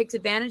and takes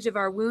advantage of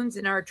our wounds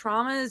and our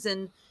traumas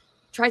and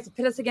tries to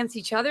pit us against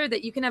each other,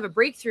 that you can have a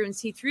breakthrough and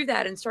see through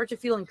that and start to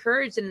feel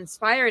encouraged and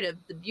inspired of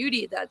the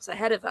beauty that's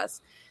ahead of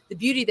us, the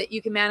beauty that you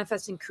can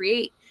manifest and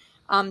create,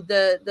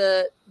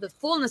 the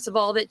fullness of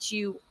all that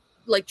you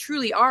like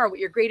truly are, what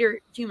your greater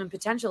human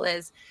potential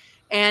is,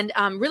 and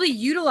really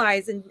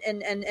utilize and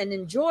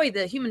enjoy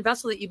the human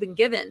vessel that you've been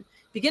given.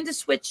 Begin to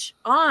switch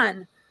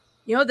on,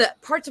 the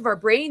parts of our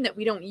brain that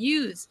we don't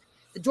use,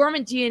 the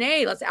dormant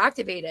DNA, let's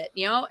activate it,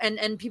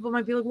 and people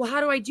might be like, well, how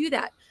do I do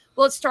that?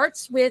 Well, it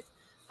starts with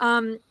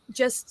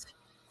just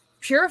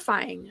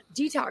purifying,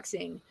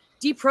 detoxing,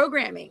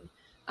 deprogramming,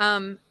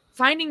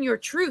 finding your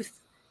truth,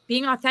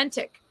 being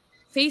authentic,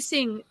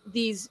 facing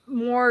these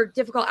more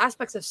difficult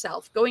aspects of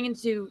self, going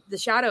into the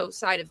shadow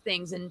side of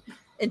things, and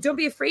don't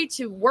be afraid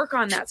to work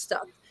on that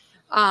stuff.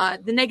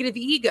 The negative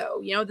ego,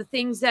 the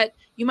things that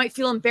you might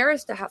feel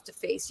embarrassed to have to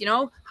face,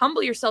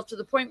 humble yourself to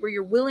the point where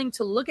you're willing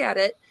to look at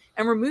it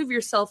and remove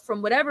yourself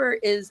from whatever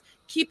is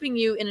keeping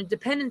you in a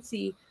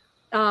dependency,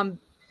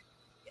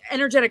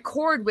 energetic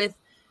cord with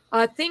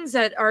things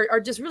that are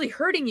just really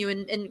hurting you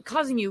and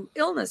causing you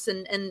illness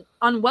and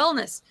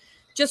unwellness,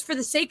 just for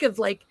the sake of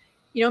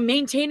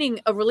maintaining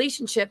a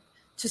relationship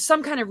to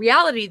some kind of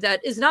reality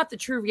that is not the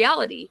true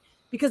reality,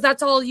 because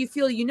that's all you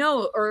feel,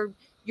 or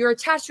you're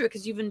attached to it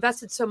because you've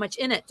invested so much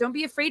in it. Don't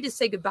be afraid to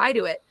say goodbye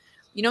to it.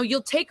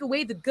 You'll take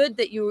away the good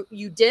that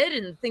you did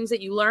and the things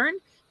that you learned.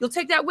 You'll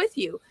take that with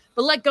you,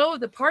 but let go of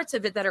the parts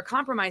of it that are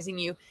compromising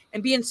you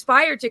and be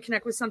inspired to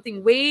connect with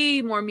something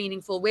way more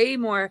meaningful, way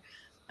more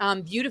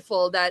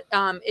beautiful, that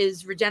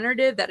is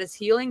regenerative, that is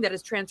healing, that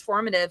is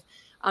transformative,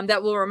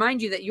 that will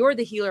remind you that you're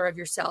the healer of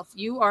yourself.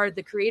 You are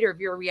the creator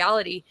of your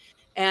reality.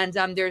 And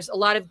there's a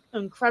lot of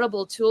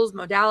incredible tools,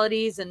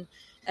 modalities,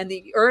 and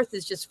the earth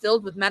is just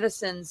filled with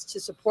medicines to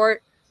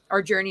support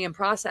our journey and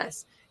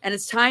process. And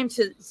it's time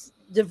to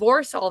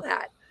divorce all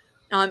that.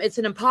 It's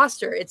an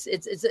imposter. It's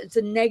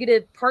a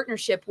negative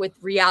partnership with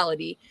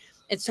reality.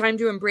 It's time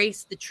to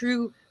embrace the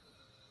true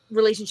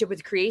relationship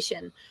with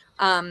creation.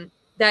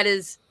 That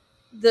is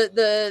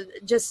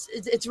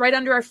it's right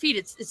under our feet.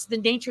 It's the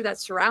nature that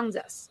surrounds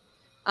us.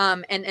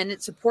 And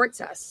it supports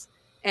us.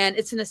 And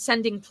it's an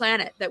ascending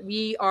planet that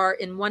we are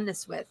in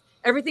oneness with.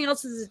 Everything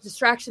else is a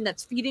distraction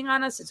that's feeding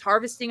on us. It's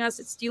harvesting us.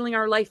 It's stealing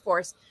our life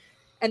force.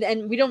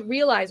 And we don't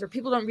realize, or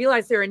people don't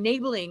realize, they're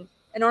enabling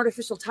an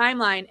artificial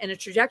timeline and a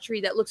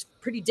trajectory that looks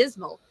pretty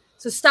dismal.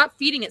 So stop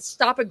feeding it.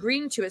 Stop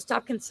agreeing to it.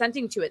 Stop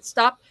consenting to it.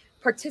 Stop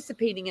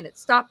participating in it.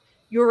 Stop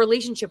your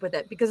relationship with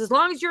it. Because as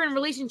long as you're in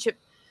relationship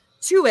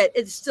to it,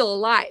 it's still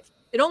alive.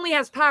 It only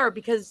has power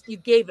because you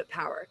gave it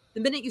power.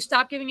 The minute you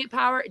stop giving it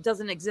power, it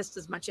doesn't exist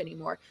as much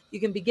anymore. You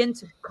can begin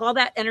to call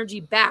that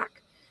energy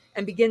back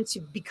and begin to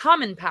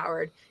become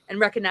empowered and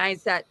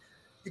recognize that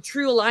the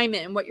true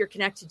alignment and what you're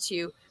connected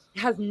to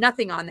has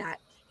nothing on that.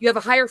 You have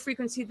a higher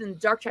frequency than the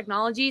dark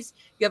technologies.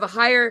 You have a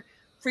higher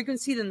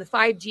frequency than the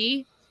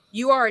 5G.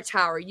 You are a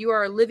tower. You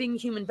are a living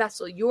human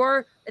vessel.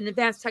 You're an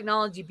advanced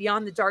technology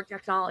beyond the dark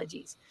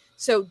technologies.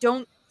 So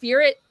don't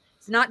fear it.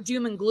 It's not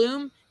doom and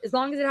gloom. As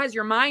long as it has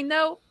your mind,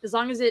 though, as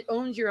long as it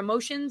owns your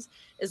emotions,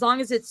 as long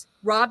as it's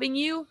robbing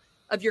you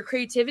of your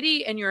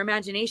creativity and your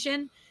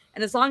imagination,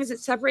 and as long as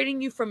it's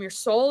separating you from your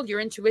soul, your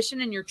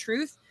intuition, and your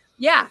truth,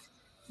 yeah,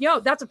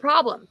 that's a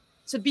problem.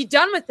 So be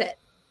done with it.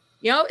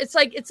 It's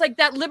like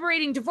that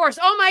liberating divorce.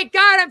 Oh my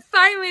God, I'm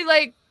finally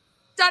like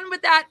done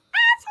with that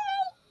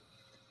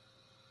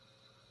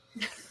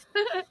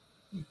asshole.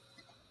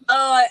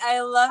 Oh,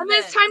 I love it. And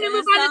it's time to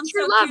move on to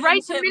true love,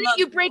 right? The minute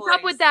you break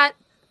up with that,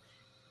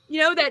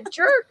 that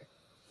jerk,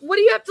 what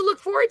do you have to look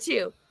forward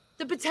to?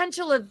 The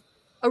potential of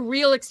a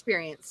real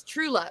experience,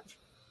 true love.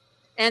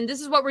 And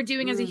this is what we're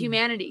doing as a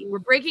humanity. We're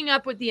breaking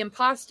up with the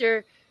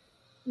imposter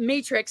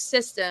matrix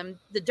system,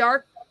 the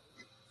dark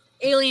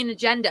alien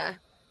agenda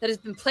that has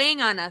been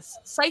playing on us,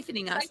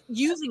 siphoning us,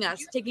 using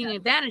us, taking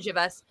advantage of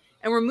us.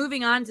 And we're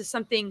moving on to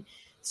something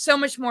so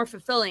much more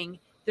fulfilling.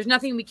 There's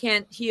nothing we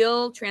can't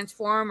heal,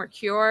 transform, or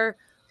cure,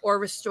 or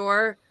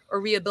restore,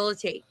 or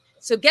rehabilitate.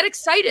 So get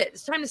excited.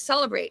 It's time to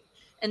celebrate.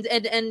 And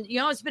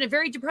it's been a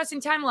very depressing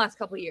time the last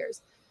couple of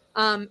years.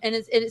 And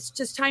it's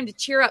just time to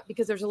cheer up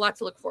because there's a lot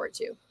to look forward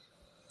to.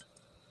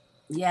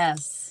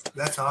 Yes.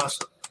 That's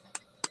awesome.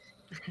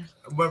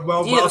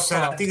 Well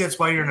said. I think that's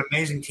why you're an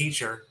amazing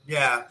teacher.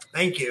 Yeah.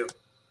 Thank you.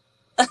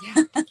 If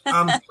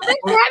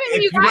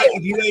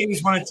you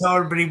ladies want to tell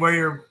everybody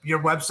where your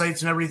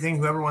websites and everything,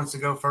 whoever wants to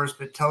go first,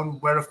 but tell them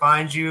where to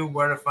find you,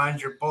 where to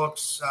find your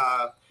books,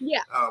 websites.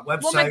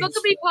 Well, my book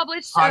will be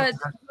published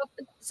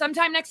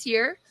sometime next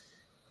year,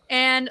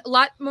 and a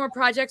lot more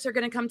projects are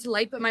going to come to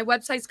light, but my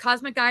website's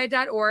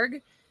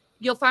cosmicgaia.org.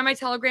 You'll find my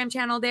Telegram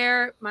channel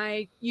there.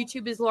 My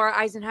YouTube is Laura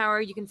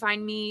Eisenhower. You can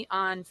find me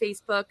on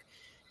Facebook.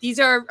 These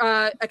are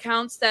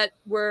accounts that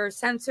were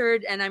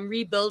censored, and I'm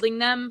rebuilding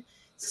them.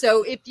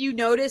 So if you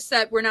notice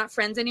that we're not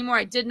friends anymore,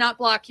 I did not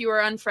block you or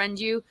unfriend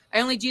you.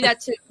 I only do that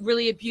to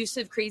really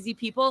abusive, crazy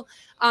people.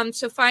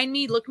 So find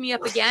me, look me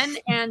up again,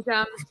 and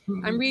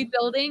I'm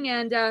rebuilding.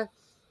 And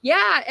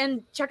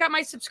and check out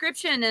my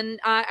subscription. And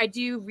I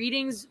do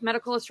readings,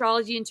 medical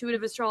astrology,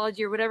 intuitive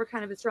astrology, or whatever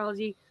kind of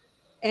astrology,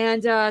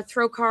 and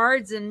throw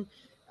cards and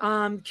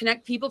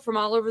connect people from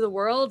all over the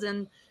world.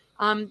 And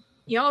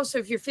so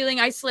if you're feeling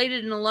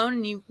isolated and alone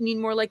and you need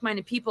more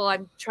like-minded people,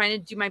 I'm trying to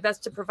do my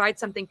best to provide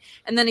something.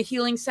 And then a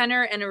healing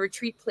center and a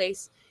retreat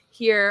place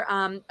here,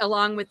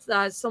 along with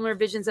similar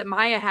visions that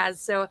Maya has.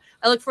 So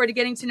I look forward to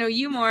getting to know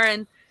you more.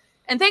 And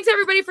thanks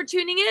everybody for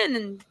tuning in.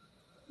 And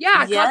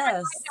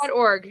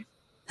cosmicgaia.org.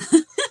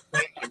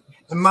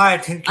 And Maya,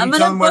 can you tell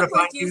them where to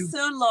find you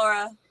soon,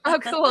 Laura? Oh,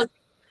 cool.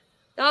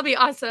 That'll be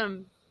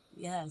awesome.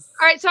 Yes.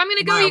 All right. So I'm going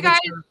to go, Maya, you guys.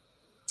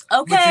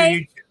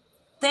 Okay.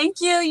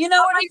 Thank you. You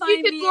know where to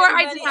find me,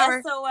 everybody.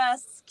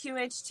 SOS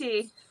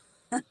QHT.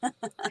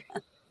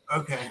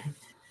 Okay.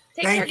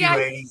 Thank you,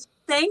 ladies.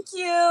 Thank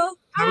you.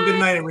 Have a good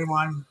night,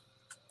 everyone.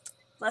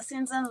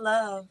 Blessings and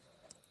love.